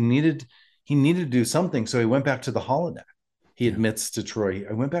says he needed to do something. So he went back to the holodeck. He admits to Troy,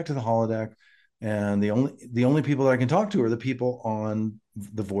 I went back to the holodeck and the only people that I can talk to are the people on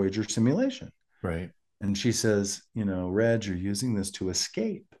the Voyager simulation. Right. And she says, you know, Reg, you're using this to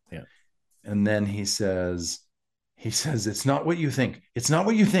escape. Yeah. And then he says, it's not what you think. It's not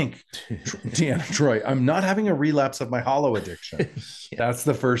what you think, Deanna Troy. I'm not having a relapse of my holo addiction. That's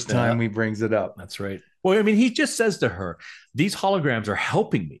the first time he brings it up. That's right. Well, I mean, he just says to her, these holograms are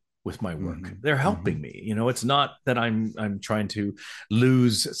helping me with my work. Mm-hmm. They're helping me. You know, it's not that I'm trying to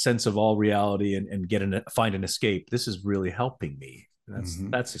lose sense of all reality and find an escape. This is really helping me.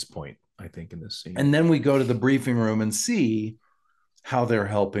 That's his point, I think, in this scene. And then we go to the briefing room and see how they're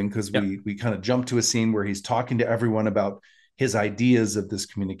helping, because we kind of jump to a scene where he's talking to everyone about his ideas of this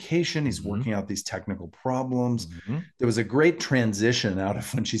communication. He's working out these technical problems. There was a great transition out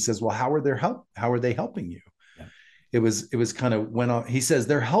of when she says, well, how are they helping you? Yeah. It was kind of went on. He says,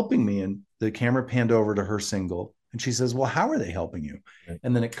 they're helping me. And the camera panned over to her single. And she says, well, how are they helping you? Right.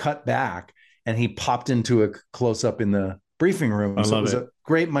 And then it cut back and he popped into a close up in the briefing room. I so love it was it. a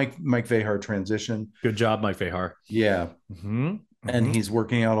great Mike Vehar transition. Good job, Mike Vehar. Yeah. And he's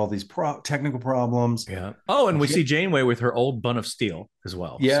working out all these technical problems. Yeah. Oh, and we see Janeway with her old bun of steel as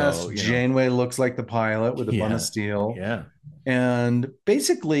well. Yes, so, Janeway looks like the pilot with a bun of steel. Yeah. And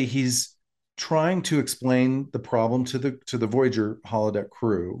basically he's trying to explain the problem to the Voyager holodeck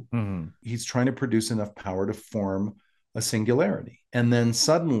crew. He's trying to produce enough power to form a singularity. And then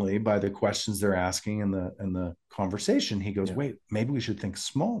suddenly, by the questions they're asking and the conversation, he goes, wait, maybe we should think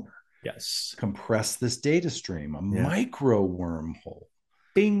smaller. Yes. Compress this data stream, a micro wormhole.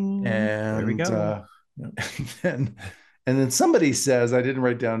 Bing. And there we go. And then somebody says, I didn't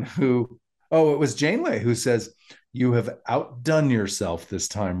write down who. Oh, it was Janeway who says, you have outdone yourself this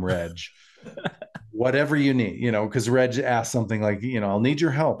time, Reg. Whatever you need, because Reg asked something like, I'll need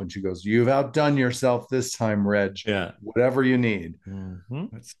your help. And she goes, you've outdone yourself this time, Reg. Yeah. Whatever you need.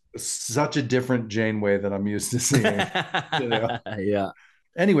 It's such a different Janeway that I'm used to seeing. Yeah.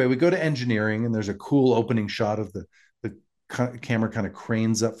 Anyway, we go to engineering, and there's a cool opening shot of the camera kind of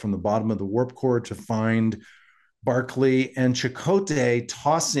cranes up from the bottom of the warp core to find Barclay and Chakotay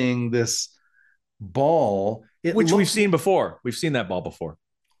tossing this ball. Which we've seen before. We've seen that ball before.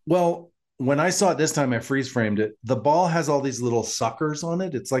 Well, when I saw it this time, I freeze framed it. The ball has all these little suckers on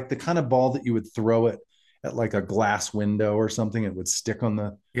it. It's like the kind of ball that you would throw it at like a glass window or something. It would stick on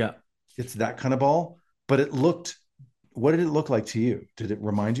the. Yeah. It's that kind of ball. But what did it look like to you? Did it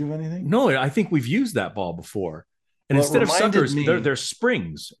remind you of anything? No, I think we've used that ball before. And instead of suckers, they're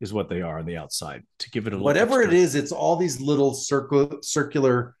springs is what they are on the outside to give it a little whatever extra. It is, it's all these little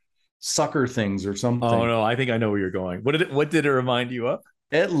circular sucker things or something. Oh no, I think I know where you're going. What did it remind you of?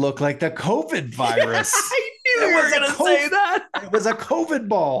 It looked like the COVID virus. I knew you were going to say that. It was a COVID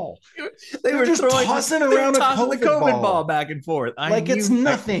ball. They were just tossing around the COVID ball back and forth. It's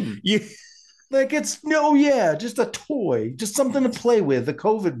nothing. Like it's just a toy, just something to play with. The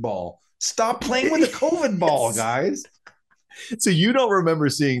COVID ball. Stop playing with the COVID ball, guys. So you don't remember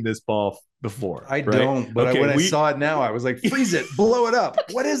seeing this ball before? I don't. But when I saw it now, I was like, freeze it, blow it up.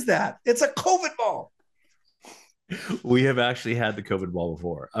 What is that? It's a COVID ball. We have actually had the COVID ball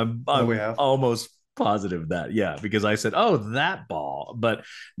before. I'm almost positive that, because I said, oh, that ball. But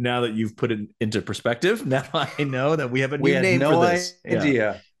now that you've put it into perspective, now I know that we have a new name for this.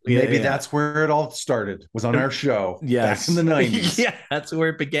 Idea. Maybe that's where it all started, was on our show back in the 90s. Yeah, that's where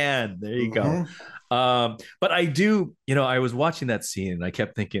it began. There you go. But I do, I was watching that scene and I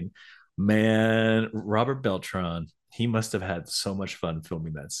kept thinking, man, Robert Beltran, he must have had so much fun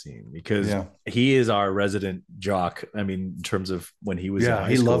filming that scene because he is our resident jock. I mean, in terms of when he was in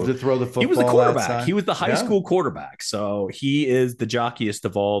high school, loved to throw the football. He was the quarterback. Outside. He was the high school quarterback. So he is the jockiest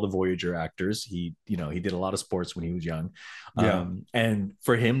of all the Voyager actors. He did a lot of sports when he was young. And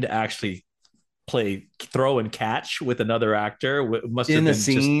for him to actually play throw and catch with another actor must have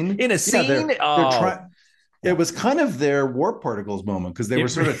been in a scene. It was kind of their warp particles moment because they were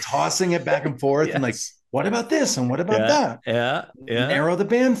sort of tossing it back and forth and like, what about this and what about that? Yeah. Narrow the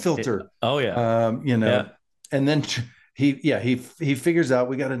band filter. And then he figures out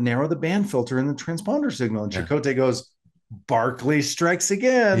we got to narrow the band filter in the transponder signal. And Chakotay goes, Barclay strikes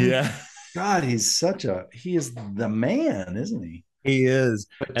again. Yeah. God, he is the man, isn't he? He is.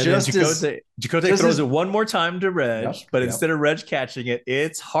 But and Chakotay throws it one more time to Reg, but instead of Reg catching it,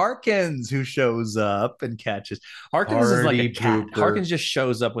 it's Harkins who shows up and catches. Harkins is like a cat. Harkins just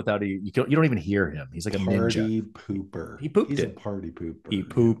shows up without you don't even hear him. He's like a ninja. Pooper. He pooped it. A party pooper. He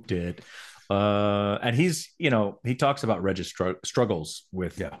pooped it. And he's, he talks about Reg's struggles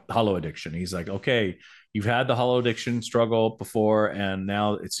with holo addiction. He's like, okay, you've had the holo addiction struggle before, and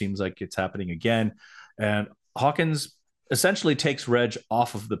now it seems like it's happening again. And Hawkins essentially takes Reg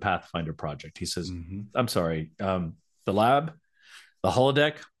off of the Pathfinder project. He says, I'm sorry, the lab, the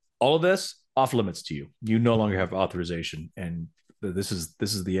holodeck, all of this off limits to you. You no longer have authorization, and this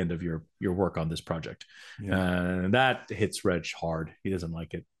is the end of your work on this project. And that hits Reg hard. He doesn't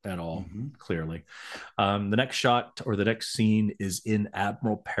like it at all, clearly. The next shot or the next scene is in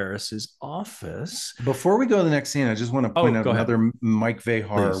Admiral Paris's office. Before we go to the next scene, I just want to point out another Mike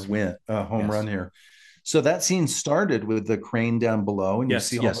Vehar home run here. So that scene started with the crane down below, and you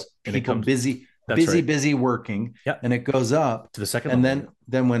see all the people busy working, and it goes up to the second and level.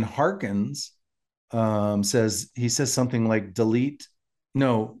 then when Harkins says something like delete.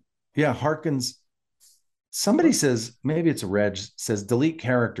 Harkins. Somebody says, maybe it's Reg, says delete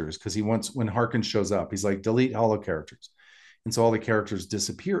characters because he wants, when Harkins shows up, he's like delete holo characters, and so all the characters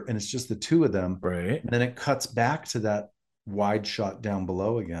disappear, and it's just the two of them. Right. And then it cuts back to that wide shot down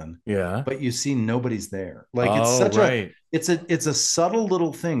below again, but you see nobody's there. Like it's a subtle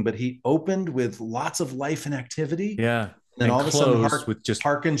little thing, but he opened with lots of life and activity, then all of a sudden with just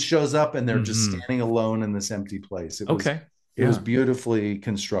Harkins shows up and they're just standing alone in this empty place. It was beautifully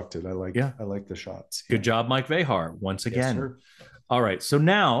constructed. I like the shots. Good job, Mike Vehar, once again. Yes, all right, so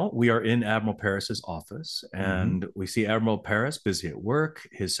now we are in Admiral Paris's office, and we see Admiral Paris busy at work.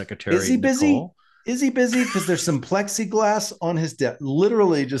 His secretary, is he Nicole, busy? Is he busy? Because there's some plexiglass on his desk,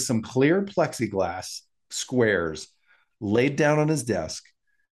 literally just some clear plexiglass squares laid down on his desk,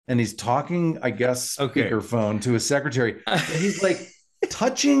 and he's talking, I guess, speakerphone to his secretary. He's like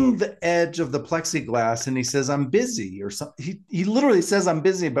touching the edge of the plexiglass, and he says, "I'm busy," or something. He literally says, "I'm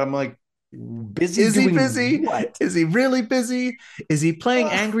busy," but I'm like, busy? Is doing he busy? What? Is he really busy? Is he playing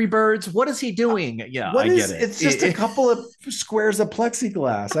Angry Birds? What is he doing? Yeah, I get it. It's just a couple of squares of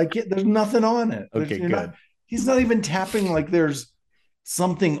plexiglass. There's nothing on it. Okay, good. He's not even tapping like there's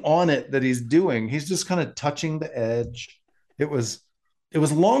something on it that he's doing. He's just kind of touching the edge. It was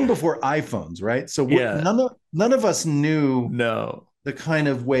long before iPhones, right? So none of us knew the kind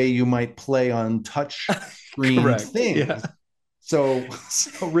of way you might play on touch screen things. Yeah. So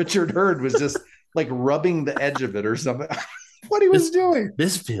Richard Hurd was just like rubbing the edge of it or something. What he was doing.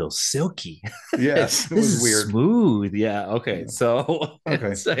 This feels silky. Yes, this is weird. Smooth. Yeah. Okay. So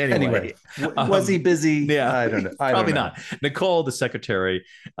anyway, was he busy? Yeah, I don't know. Probably not. Nicole, the secretary,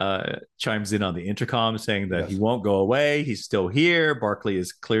 chimes in on the intercom saying that he won't go away. He's still here. Barclay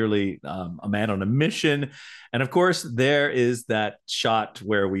is clearly a man on a mission. And of course, there is that shot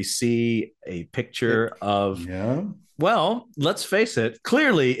where we see a picture of. Yeah. Well, let's face it.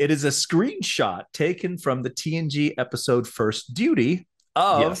 Clearly, it is a screenshot taken from the TNG episode First Duty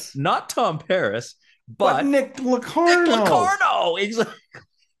of not Tom Paris, but Nick Locarno. Nick Locarno. Exactly.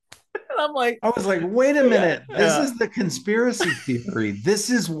 And I'm like, I was like, wait a minute. This is the conspiracy theory.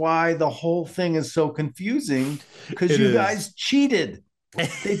 This is why the whole thing is so confusing, because you guys cheated.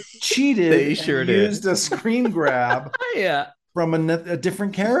 They cheated. They sure did. Used a screen grab. From a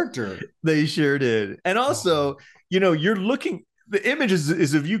different character. They sure did. And also, you're looking, the image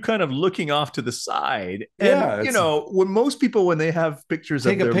is of you kind of looking off to the side. And, when most people, when they have pictures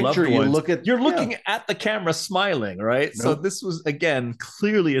of their loved ones, you're looking at the camera smiling, right? Nope. So this was, again,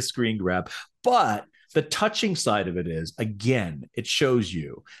 clearly a screen grab. But the touching side of it is, again, it shows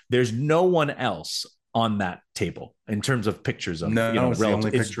you there's no one else on that table in terms of pictures of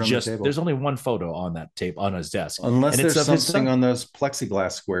there's only one photo on that tape on his desk, unless there's something on those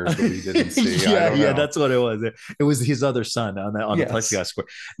plexiglass squares that we didn't see. That's what it was. It was his other son on the plexiglass square.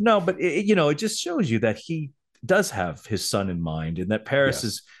 No, but it just shows you that he does have his son in mind, and that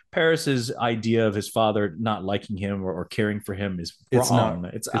Paris's idea of his father not liking him or caring for him is wrong.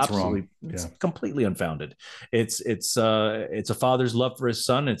 It's absolutely wrong. It's completely unfounded. It's a father's love for his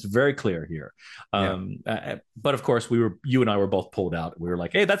son. It's very clear here. But of course, you and I were both pulled out. We were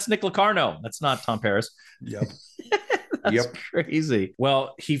like, "Hey, that's Nick Locarno. That's not Tom Paris." Yep. That's crazy.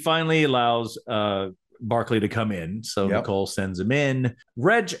 Well, he finally allows Barclay to come in. So Nicole sends him in.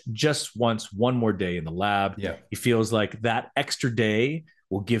 Reg just wants one more day in the lab. Yeah. He feels like that extra day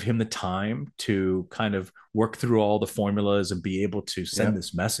will give him the time to kind of work through all the formulas and be able to send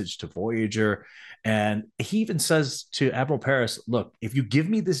this message to Voyager. And he even says to Admiral Paris, look, if you give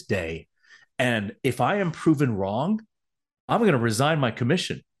me this day, and if I am proven wrong, I'm going to resign my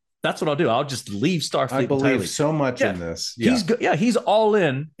commission. That's what I'll do. I'll just leave Starfleet. I believe entirely. So much in this. He's all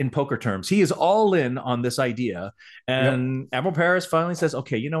in poker terms. He is all in on this idea. And Admiral Paris finally says,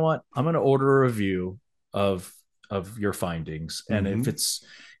 okay, you know what? I'm going to order a review of your findings. And if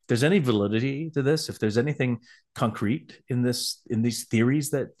there's any validity to this, if there's anything concrete in these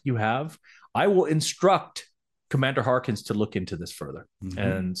theories that you have, I will instruct Commander Harkins to look into this further.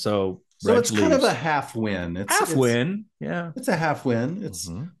 And so it's kind of a half win. It's win. It's a half win.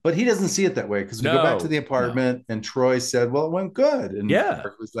 But he doesn't see it that way, because we go back to the apartment and Troy said, well, it went good. And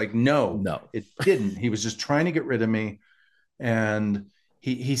Mark was like, no, it didn't. He was just trying to get rid of me. And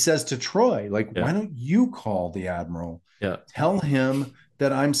he says to Troy, like, why don't you call the Admiral? Tell him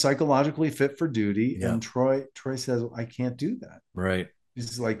that I'm psychologically fit for duty. And Troy says, well, I can't do that. Right.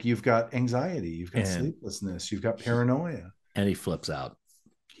 He's like, you've got anxiety, you've got sleeplessness, you've got paranoia. And he flips out.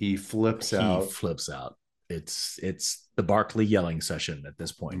 He flips out. It's the Barclay yelling session at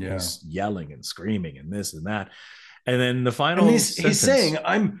this point. He's yelling and screaming and this and that. And then the final he's saying,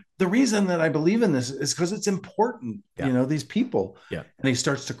 the reason that I believe in this is because it's important, these people. Yeah. And he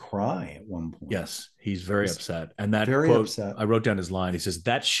starts to cry at one point. Yes, he's very upset. And that quote, I wrote down his line. He says,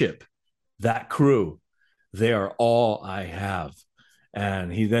 that ship, that crew, they are all I have.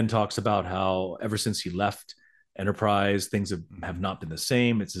 And he then talks about how ever since he left Enterprise, things have not been the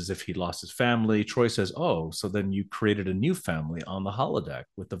same. It's as if he lost his family. Troy says, oh, so then you created a new family on the holodeck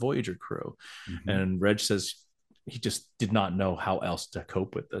with the Voyager crew. And Reg says, he just did not know how else to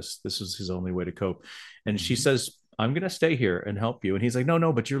cope with this. This was his only way to cope. And she Mm-hmm. says, I'm going to stay here and help you. And he's like,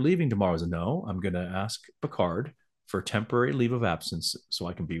 no, but you're leaving tomorrow. I said, no, I'm going to ask Picard for temporary leave of absence so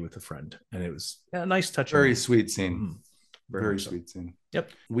I can be with a friend. And it was a nice touch. Very sweet scene. Mm-hmm. Very sweet scene.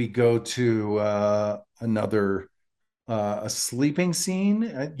 Yep. We go to another a sleeping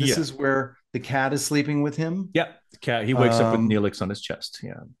scene. This is where the cat is sleeping with him. Yeah, the cat. He wakes up with Neelix on his chest.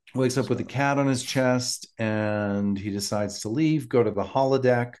 Yeah, wakes up with the cat on his chest, and he decides to leave, go to the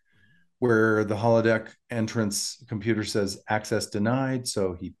holodeck, where the holodeck entrance computer says access denied.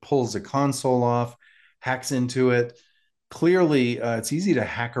 So he pulls a console off, hacks into it. Clearly, it's easy to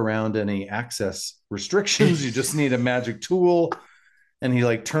hack around any access restrictions. You just need a magic tool. And he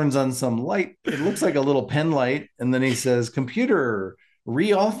like turns on some light. It looks like a little pen light. And then he says, computer,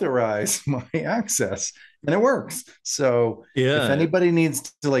 reauthorize my access. And it works. So if anybody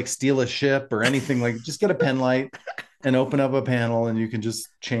needs to like steal a ship or anything, like just get a pen light and open up a panel and you can just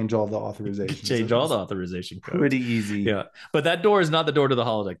change all the authorizations. Change all the authorization codes. Pretty easy. Yeah. But that door is not the door to the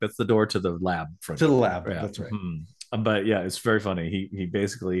holodeck. That's the door to the lab. To the lab. Yeah. That's right. Mm-hmm. But yeah, it's very funny. He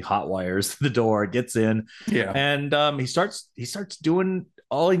basically hot wires the door, gets in, and he starts doing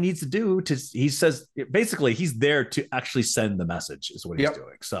all he needs to do. He says basically he's there to actually send the message is what he's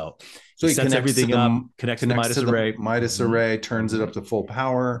doing. So he sets everything up, connects to the Midas array. Midas array turns it up to full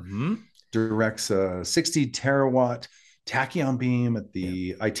power. Directs a 60 terawatt tachyon beam at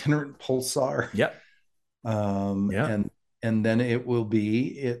the itinerant pulsar. And then it will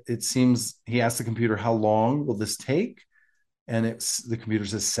be, it seems, he asked the computer, how long will this take? And the computer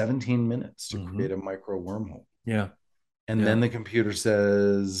says 17 minutes to create a micro wormhole. And then the computer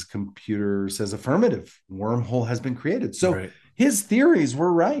says affirmative, wormhole has been created. So his theories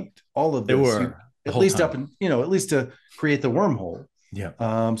were right. All of this, they were at least at least to create the wormhole.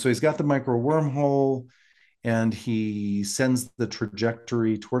 So he's got the micro wormhole, and he sends the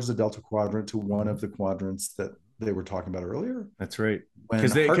trajectory towards the Delta Quadrant to one of the quadrants that they were talking about earlier. That's right.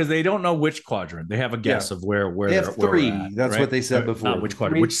 Because they don't know which quadrant. They have a guess of where they have three. That's what they said before. Not which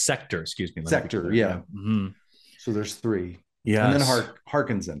quadrant, which sector, excuse me. Sector, So there's three. Yeah. And then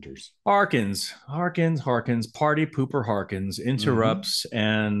Harkins enters. Harkins, party pooper Harkins interrupts,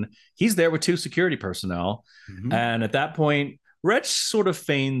 and he's there with two security personnel. And at that point, Reg sort of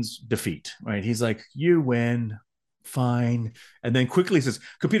feigns defeat, right? He's like, you win. Fine. And then quickly says,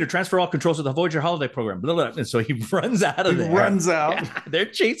 computer, transfer all controls to the Voyager holodeck program. Blah, blah. And so he runs out of there. Runs out. Yeah, they're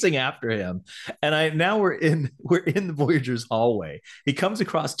chasing after him. And now we're in the Voyager's hallway. He comes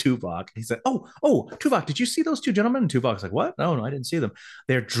across Tuvok. He's like, oh, Tuvok, did you see those two gentlemen? And Tuvok's like, what? No, I didn't see them.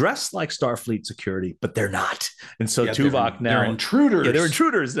 They're dressed like Starfleet security, but they're not. And so Tuvok they're intruders. Yeah, they're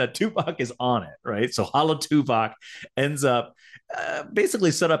intruders. That Tuvok is on it, right? So Holo Tuvok ends up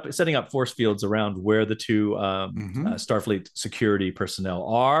basically setting up force fields around where the two Starfleet security personnel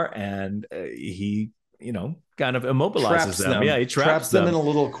are, and he kind of immobilizes them. Yeah, he traps them in a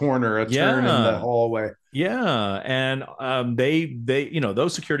little corner, turn in the hallway. Yeah, and they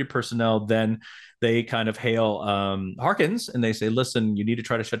those security personnel then they kind of hail Harkins, and they say, listen, you need to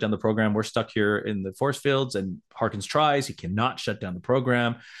try to shut down the program. We're stuck here in the force fields. And Harkins tries. He cannot shut down the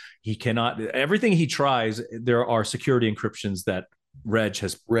program. He cannot. Everything he tries, there are security encryptions that Reg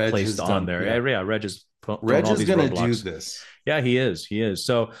has placed on there. Yeah, Reg is going to do this. Yeah, he is.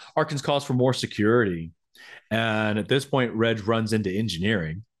 So Harkins calls for more security. And at this point, Reg runs into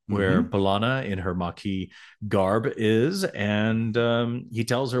engineering, where B'Elanna in her Maquis garb is, and he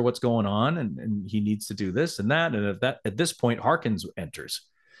tells her what's going on, and he needs to do this and that. And at this point, Harkins enters,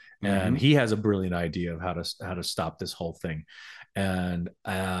 and he has a brilliant idea of how to stop this whole thing. And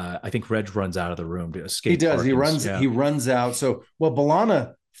I think Reg runs out of the room to escape. He does. Harkins. He runs out. So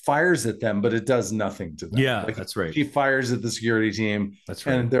B'Elanna fires at them, but it does nothing to them. Yeah, that's right. She fires at the security team. That's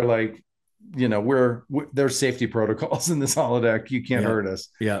right. And they're like, there's safety protocols in this holodeck. You can't hurt us.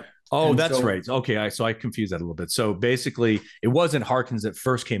 Yeah. Oh, that's right. Okay, so I confused that a little bit. So basically, it wasn't Harkins that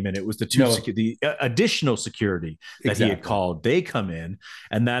first came in. It was the additional security that he had called. They come in,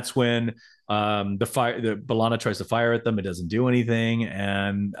 and that's when the B'Elanna tries to fire at them. It doesn't do anything,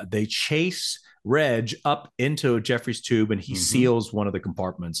 and they chase Reg up into Jeffrey's tube, and he seals one of the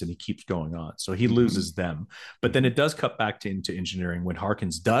compartments, and he keeps going on. So he loses them. But then it does cut back into engineering when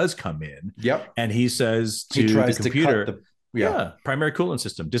Harkins does come in. Yep. And he says to the computer, primary coolant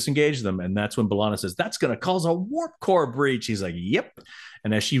system, disengage them. And that's when B'Elanna says, that's going to cause a warp core breach. He's like, yep.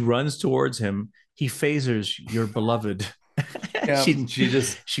 And as she runs towards him, he phasers your beloved. Yeah,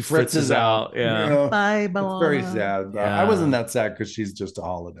 she fritzes out. Yeah. Bye, B'Elanna. It's very sad. I wasn't that sad because she's just a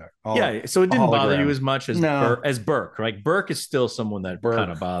holodeck. So it didn't bother you as much as Burke, right? Burke is still someone that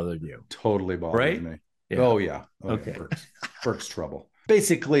kind of bothered you. Totally bothered me. Yeah. Oh yeah. Okay. Burke's trouble.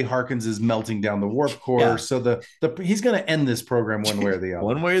 Basically, Harkins is melting down the warp core. So he's going to end this program one way or the other.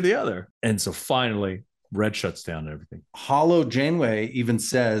 One way or the other. And so finally, Red shuts down everything. Hollow Janeway even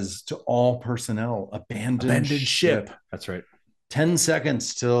says to all personnel, abandon ship. That's right. 10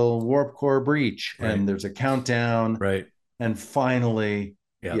 seconds till warp core breach. Right. And there's a countdown. Right. And finally,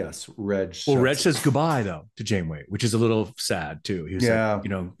 yes, Reg. Reg says goodbye though to Janeway, which is a little sad too. He was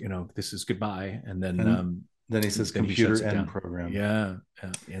like, this is goodbye. And then he says computer end program. Yeah.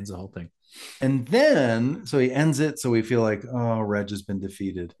 He ends the whole thing. And then, so he ends it. So we feel like, oh, Reg has been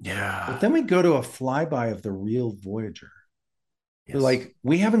defeated. Yeah. But then we go to a flyby of the real Voyager. Yes. We're like,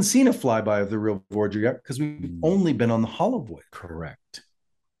 we haven't seen a flyby of the real Voyager yet because we've only been on the Hollow Voyager. Correct.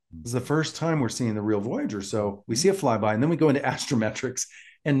 This is the first time we're seeing the real Voyager. So we see a flyby and then we go into astrometrics.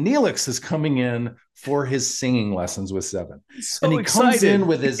 And Neelix is coming in for his singing lessons with Seven. And he comes in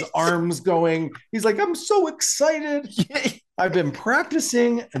with his arms going. He's like, I'm so excited. I've been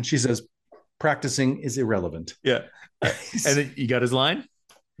practicing. And she says, practicing is irrelevant. Yeah. And then you got his line?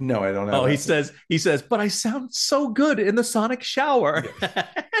 No, I don't know. Oh, he says, but I sound so good in the sonic shower. Yeah.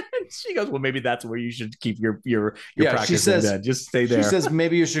 She goes, well, maybe that's where you should keep your practice. She says, then. Just stay there. She says,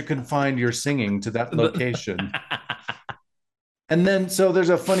 maybe you should confine your singing to that location. And then, so there's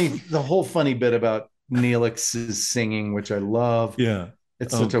the whole funny bit about Neelix's singing, which I love. Yeah.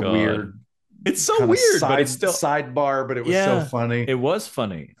 It's such a weird. It's so weird, but it's still sidebar, but it was so funny. It was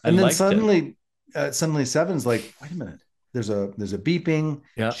funny. And then suddenly Seven's like, wait a minute. There's a beeping.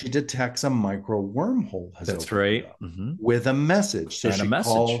 Yeah. She detects a micro wormhole. That's right. With a message. So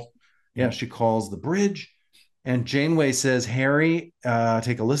she calls the bridge, and Janeway says, Harry,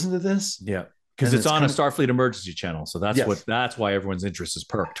 take a listen to this. Yeah. Because it's on a Starfleet emergency channel. So that's why everyone's interest is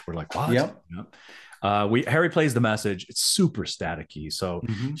perked. We're like, what? Yep. Harry plays the message. It's super staticky. So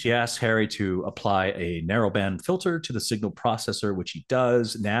she asks Harry to apply a narrowband filter to the signal processor, which he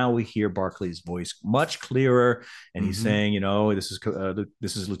does. Now we hear Barclay's voice much clearer, and he's saying,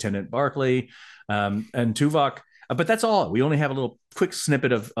 this is Lieutenant Barclay, and Tuvok. But that's all. We only have a little quick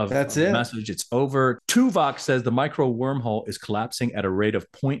snippet of the message. It's over. Tuvok says the micro wormhole is collapsing at a rate of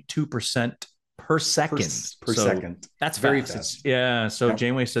 0.2% per second. Per second. That's very fast. So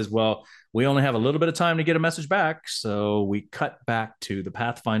Janeway says, well, we only have a little bit of time to get a message back. So we cut back to the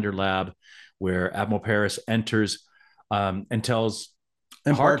Pathfinder lab where Admiral Paris enters and tells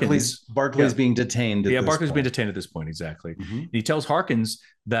Harkins. Barclay's being detained. Barclay's being detained at this point. Exactly. He tells Harkins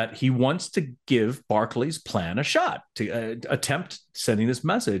that he wants to give Barclay's plan a shot to attempt sending this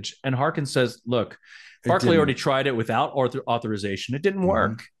message. And Harkins says, look, Barclay already tried it without authorization. It didn't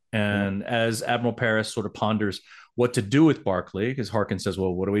work. And as Admiral Paris sort of ponders what to do with Barclay, because Harkins says,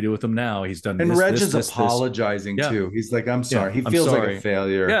 well, what do we do with him now? He's done and Reg is apologizing too. He's like, I'm sorry. He feels like a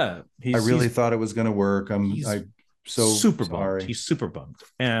failure. Yeah. I really thought it was going to work. I'm so super sorry. Bummed. He's super bummed.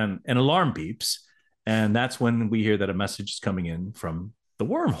 And an alarm beeps. And that's when we hear that a message is coming in from the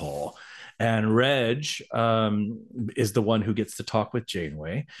wormhole. And Reg is the one who gets to talk with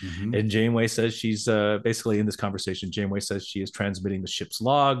Janeway. And Janeway says she's basically in this conversation. Janeway says she is transmitting the ship's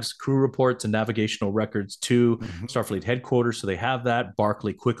logs, crew reports, and navigational records to Starfleet headquarters. So they have that.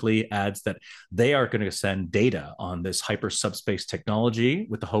 Barclay quickly adds that they are going to send data on this hyper subspace technology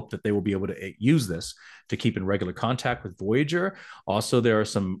with the hope that they will be able to use this to keep in regular contact with Voyager. Also, there are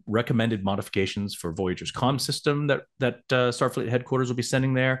some recommended modifications for Voyager's comm system that Starfleet headquarters will be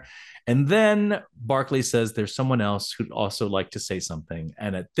sending there. And then Barclay says there's someone else who'd also like to say something.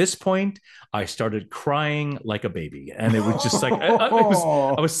 And at this point, I started crying like a baby. And it was just like, I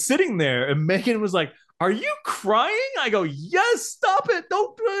was sitting there and Megan was like, are you crying? I go, yes, stop it.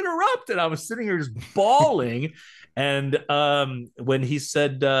 Don't interrupt. And I was sitting here just bawling. And when he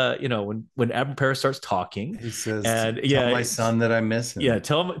said, when Admiral Paris starts talking, he says, tell my son that I miss him. Yeah,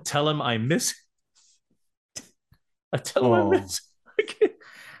 tell him I miss him. I miss him.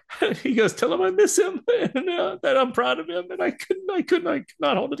 He goes, tell him I miss him and that I'm proud of him. And I could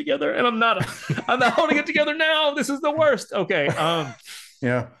not hold it together. And I'm not holding it together now. This is the worst. Okay.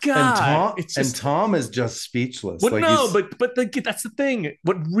 Yeah. God, and Tom is just speechless. Well, but that's the thing.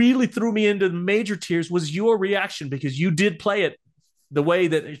 What really threw me into major tears was your reaction, because you did play it the way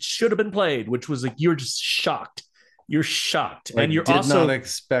that it should have been played, which was like, you're just shocked. You're shocked. And you're also did not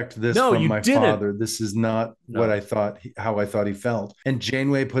expect this from my father. This is not what I thought, how I thought he felt. And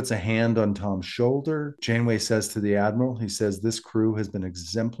Janeway puts a hand on Tom's shoulder. Janeway says to the Admiral, he says, this crew has been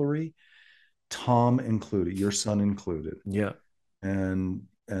exemplary, Tom included, your son included. Yeah. And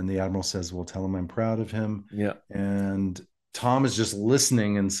the Admiral says, well, tell him I'm proud of him. Yeah. And Tom is just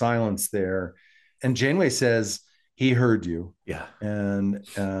listening in silence there. And Janeway says, he heard you. Yeah. And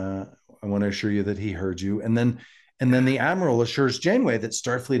I want to assure you that he heard you. And then the Admiral assures Janeway that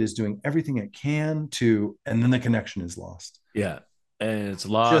Starfleet is doing everything it can to, and then the connection is lost. Yeah. And it's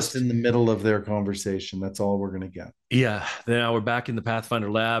lost. Just in the middle of their conversation. That's all we're going to get. Yeah. Now we're back in the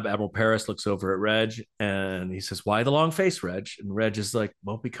Pathfinder lab. Admiral Paris looks over at Reg and he says, "Why the long face, Reg?" And Reg is like,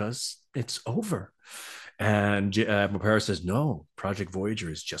 "Well, because it's over." And Admiral Paris says, "No, Project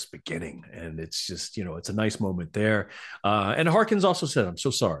Voyager is just beginning." And it's just, it's a nice moment there. And Harkins also said, "I'm so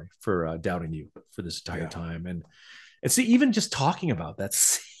sorry for doubting you for this entire time." And see, even just talking about that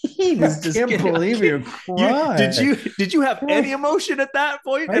scene is just. I can't believe you cried. Did you have any emotion at that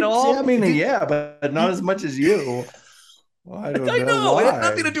point at all? I mean, yeah, but not as much as you. Well, I know. It had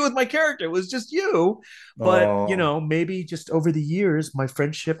nothing to do with my character. It was just you. But, maybe just over the years, my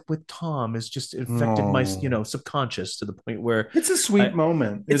friendship with Tom has just affected my, subconscious to the point where it's a sweet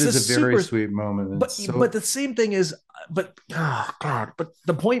moment. It is a very sweet moment. But the same thing is, but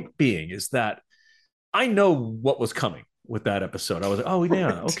the point being is that I know what was coming with that episode. I was like, oh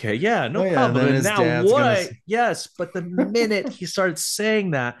yeah, okay, yeah, no problem. And now what? Yes, but the minute he started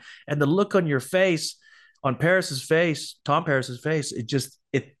saying that, and the look on your face, on Paris's face, Tom Paris's face,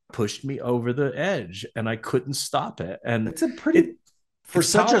 it pushed me over the edge, and I couldn't stop it. And it's for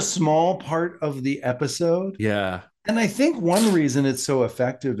such a small part of the episode. Yeah, and I think one reason it's so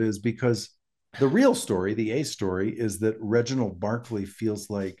effective is because the real story, the A story, is that Reginald Barclay feels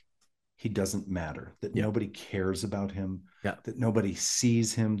like he doesn't matter, that nobody cares about him, that nobody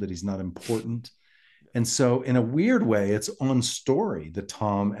sees him, that he's not important. And so in a weird way, it's on story, the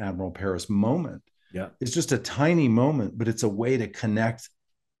Tom Admiral Paris moment. Yeah. It's just a tiny moment, but it's a way to connect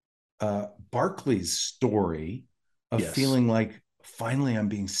Barclay's story of feeling like, finally I'm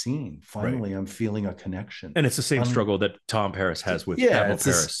being seen. Finally, I'm feeling a connection. And it's the same struggle that Tom Paris has with Admiral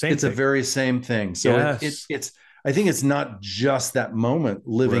Paris. It's a very same thing. So it's I think it's not just that moment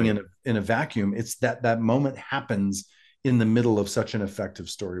living in a vacuum. It's that moment happens in the middle of such an effective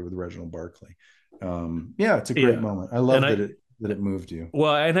story with Reginald Barclay. It's a great moment. I love that it moved you.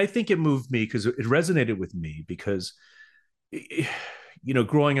 Well, and I think it moved me because it resonated with me because,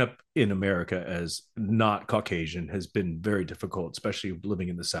 growing up in America as not Caucasian has been very difficult, especially living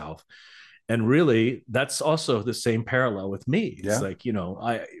in the South. And really, that's also the same parallel with me. It's like,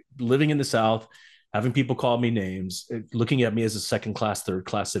 I living in the South, having people call me names, looking at me as a second class, third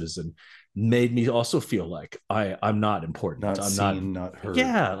class citizen made me also feel like I'm not important. Not heard.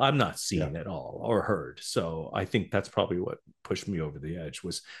 Yeah, I'm not seen at all or heard. So I think that's probably what pushed me over the edge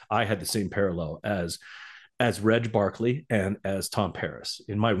was I had the same parallel as Reg Barclay and as Tom Paris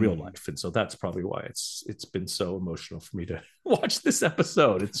in my real life. And so that's probably why it's been so emotional for me to watch this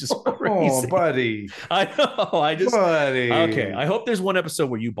episode. It's just crazy. Oh, buddy. I know. Buddy. Okay. I hope there's one episode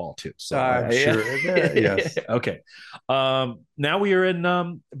where you ball too. So I'm sure. Yes. Okay. Now we are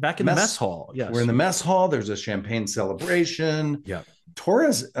back in the mess hall. Yes. We're in the mess hall. There's a champagne celebration. Yeah.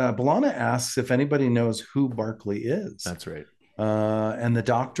 Torres, B'Elanna asks if anybody knows who Barclay is. That's right. And the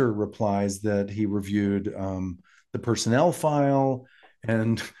doctor replies that he reviewed the personnel file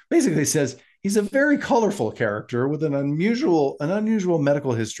and basically says he's a very colorful character with an unusual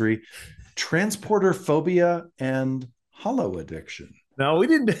medical history, transporter phobia, and hollow addiction. No, we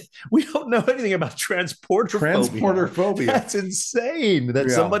don't know anything about transporter phobia. That's insane that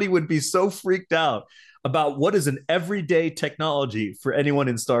somebody would be so freaked out about what is an everyday technology for anyone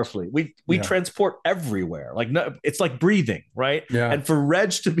in Starfleet. We transport everywhere. Like, no, it's like breathing, right? Yeah. And for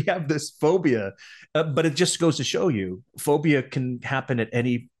Reg to have this phobia, but it just goes to show you phobia can happen at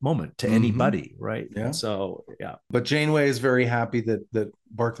any moment to anybody, right? Yeah. And so, But Janeway is very happy that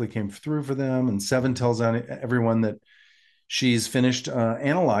Barclay came through for them. And Seven tells everyone that she's finished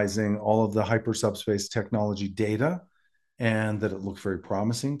analyzing all of the hyper subspace technology data and that it looked very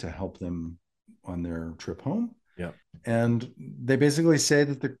promising to help them on their trip home. Yeah. And they basically say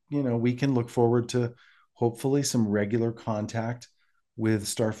that we can look forward to hopefully some regular contact with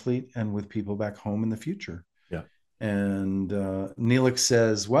Starfleet and with people back home in the future. Yeah. And Neelix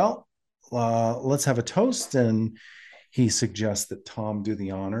says, well, let's have a toast. And he suggests that Tom do the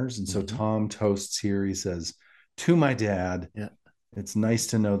honors. And so Tom toasts here. He says, to my dad. Yeah. It's nice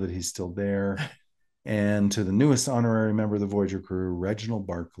to know that he's still there. And to the newest honorary member of the Voyager crew, Reginald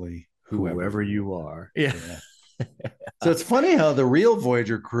Barclay, whoever you are. Yeah. So it's funny how the real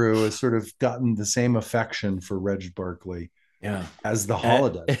Voyager crew has sort of gotten the same affection for Reg Barclay as the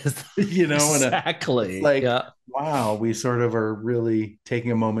holodeck. Exactly. Wow, we sort of are really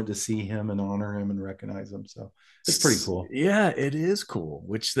taking a moment to see him and honor him and recognize him. So it's pretty cool. Yeah, it is cool,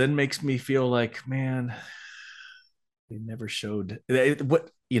 which then makes me feel like, man, they never showed what,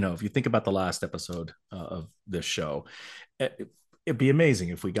 if you think about the last episode of this show, it it'd be amazing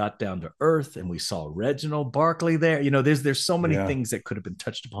if we got down to earth and we saw Reginald Barkley there. There's so many things that could have been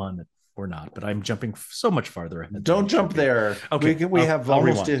touched upon that or not, but I'm jumping so much farther ahead. Don't jump there. Okay, we have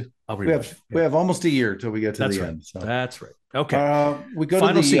almost we have almost a year till we get to the end. So that's right. Okay, we go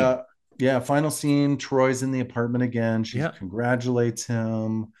final to the final scene. Troy's in the apartment again. She congratulates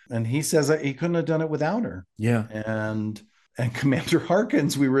him, and he says that he couldn't have done it without her. Yeah, and Commander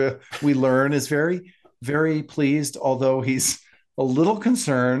Harkins, we learn, is very, very pleased, although he's a little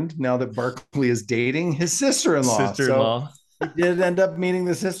concerned now that Barkley is dating his sister-in-law. So he did end up meeting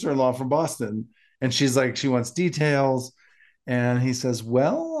the sister-in-law from Boston, and she's like, she wants details, and he says,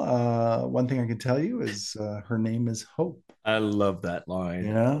 well, one thing I can tell you is her name is Hope. I love that line.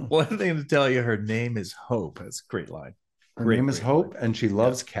 Yeah, one thing to tell you, her name is Hope. That's a great line. Her name is Hope, and she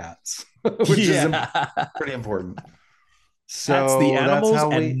loves cats, which is pretty important. So that's the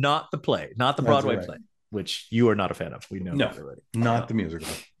animals and not the play, not the Broadway play, which you are not a fan of. We know that already. Not the musical.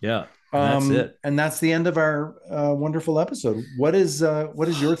 Yeah. That's it. And that's the end of our wonderful episode. What is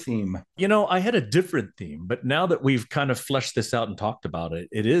your theme? I had a different theme, but now that we've kind of fleshed this out and talked about it,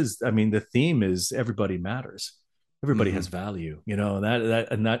 the theme is everybody matters. Everybody has value,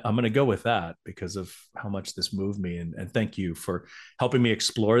 that I'm going to go with that because of how much this moved me. And thank you for helping me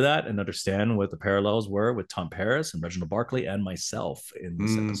explore that and understand what the parallels were with Tom Paris and Reginald Barkley and myself in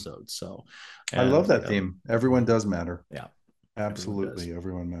this episode. So I love that theme. Everyone does matter. Yeah, absolutely.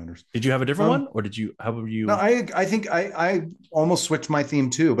 Everyone matters. Did you have a different one, or how were you? No, I think I almost switched my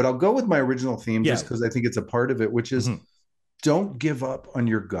theme too, but I'll go with my original theme just because I think it's a part of it, which is don't give up on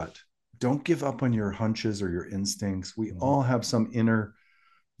your gut. Don't give up on your hunches or your instincts. We all have some inner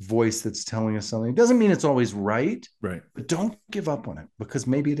voice that's telling us something. It doesn't mean it's always right, but don't give up on it because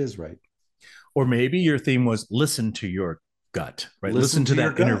maybe it is right. Or maybe your theme was listen to your gut, right? Listen to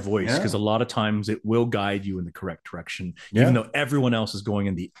that inner voice, because a lot of times it will guide you in the correct direction. Even though everyone else is going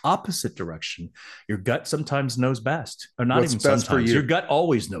in the opposite direction, your gut sometimes knows best. Or not what's even sometimes. For you. Your gut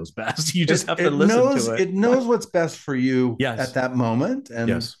always knows best. You just have to listen to it. It knows what's best for you at that moment.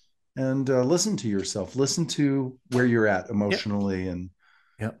 And listen to yourself. Listen to where you're at emotionally, and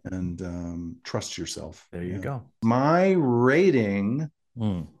trust yourself. There you go. My rating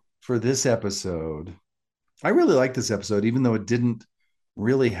for this episode, I really like this episode, even though it didn't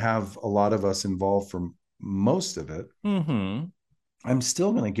really have a lot of us involved for most of it. I'm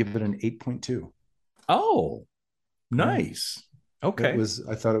still going to give it an 8.2. Oh, nice. Okay.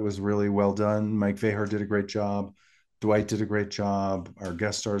 I thought it was really well done. Mike Vahar did a great job. Dwight did a great job. Our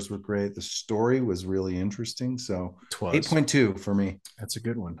guest stars were great. The story was really interesting. So 8.2 for me. That's a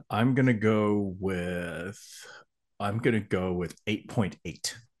good one. I'm going to go with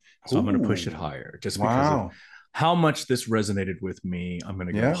 8.8. So I'm going to push it higher just because of how much this resonated with me. I'm going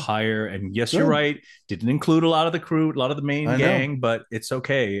to go higher. And yes, you're right. Didn't include a lot of the crew, a lot of the main gang, but it's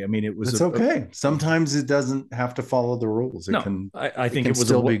okay. I mean, it's okay. Sometimes it doesn't have to follow the rules. I think it was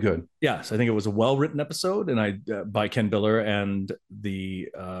still be good. Yes, I think it was a well-written episode, and by Ken Biller and the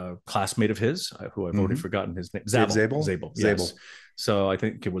classmate of his, who I've already forgotten his name, Zabel. Yes. So I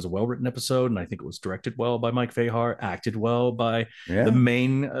think it was a well-written episode, and I think it was directed well by Mike Vahar, acted well by the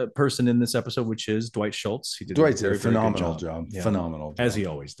main person in this episode, which is Dwight Schultz. He did a phenomenal job. Yeah. Phenomenal job. As he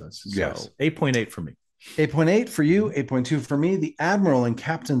always does. So 8.8 for me. 8.8 for you, 8.2 for me. The Admiral and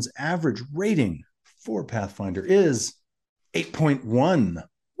Captain's average rating for Pathfinder is 8.1.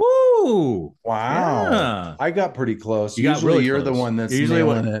 Woo! Wow. Yeah. I got pretty close. Usually you're the one that's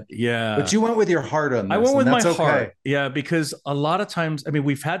nailing it. Yeah. But you went with your heart on this. I went with my heart. Yeah, because a lot of times,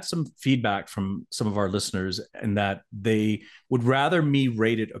 we've had some feedback from some of our listeners and that they would rather me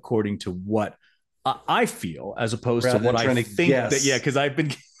rate it according to what I feel as opposed to what I think because I've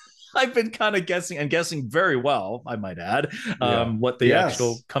been kind of guessing very well, I might add, what the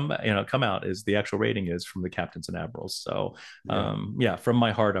actual come out is, the actual rating is from the captains and admirals. So, from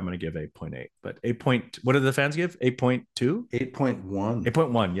my heart, I'm going to give 8.8. But what did the fans give? 8.2? 8.1.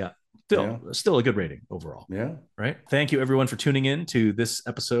 8.1, yeah. Still a good rating overall. Yeah. Right. Thank you, everyone, for tuning in to this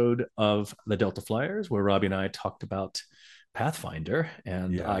episode of The Delta Flyers, where Robbie and I talked about Pathfinder,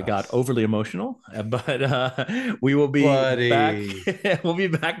 and I got overly emotional, but we will be back. We'll be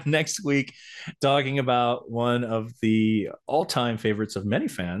back next week talking about one of the all-time favorites of many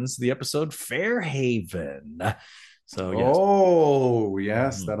fans, the episode Fairhaven. So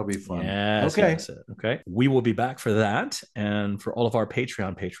that'll be fun. Okay. We will be back for that, and for all of our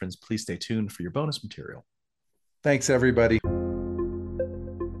Patreon patrons, please stay tuned for your bonus material. Thanks, everybody.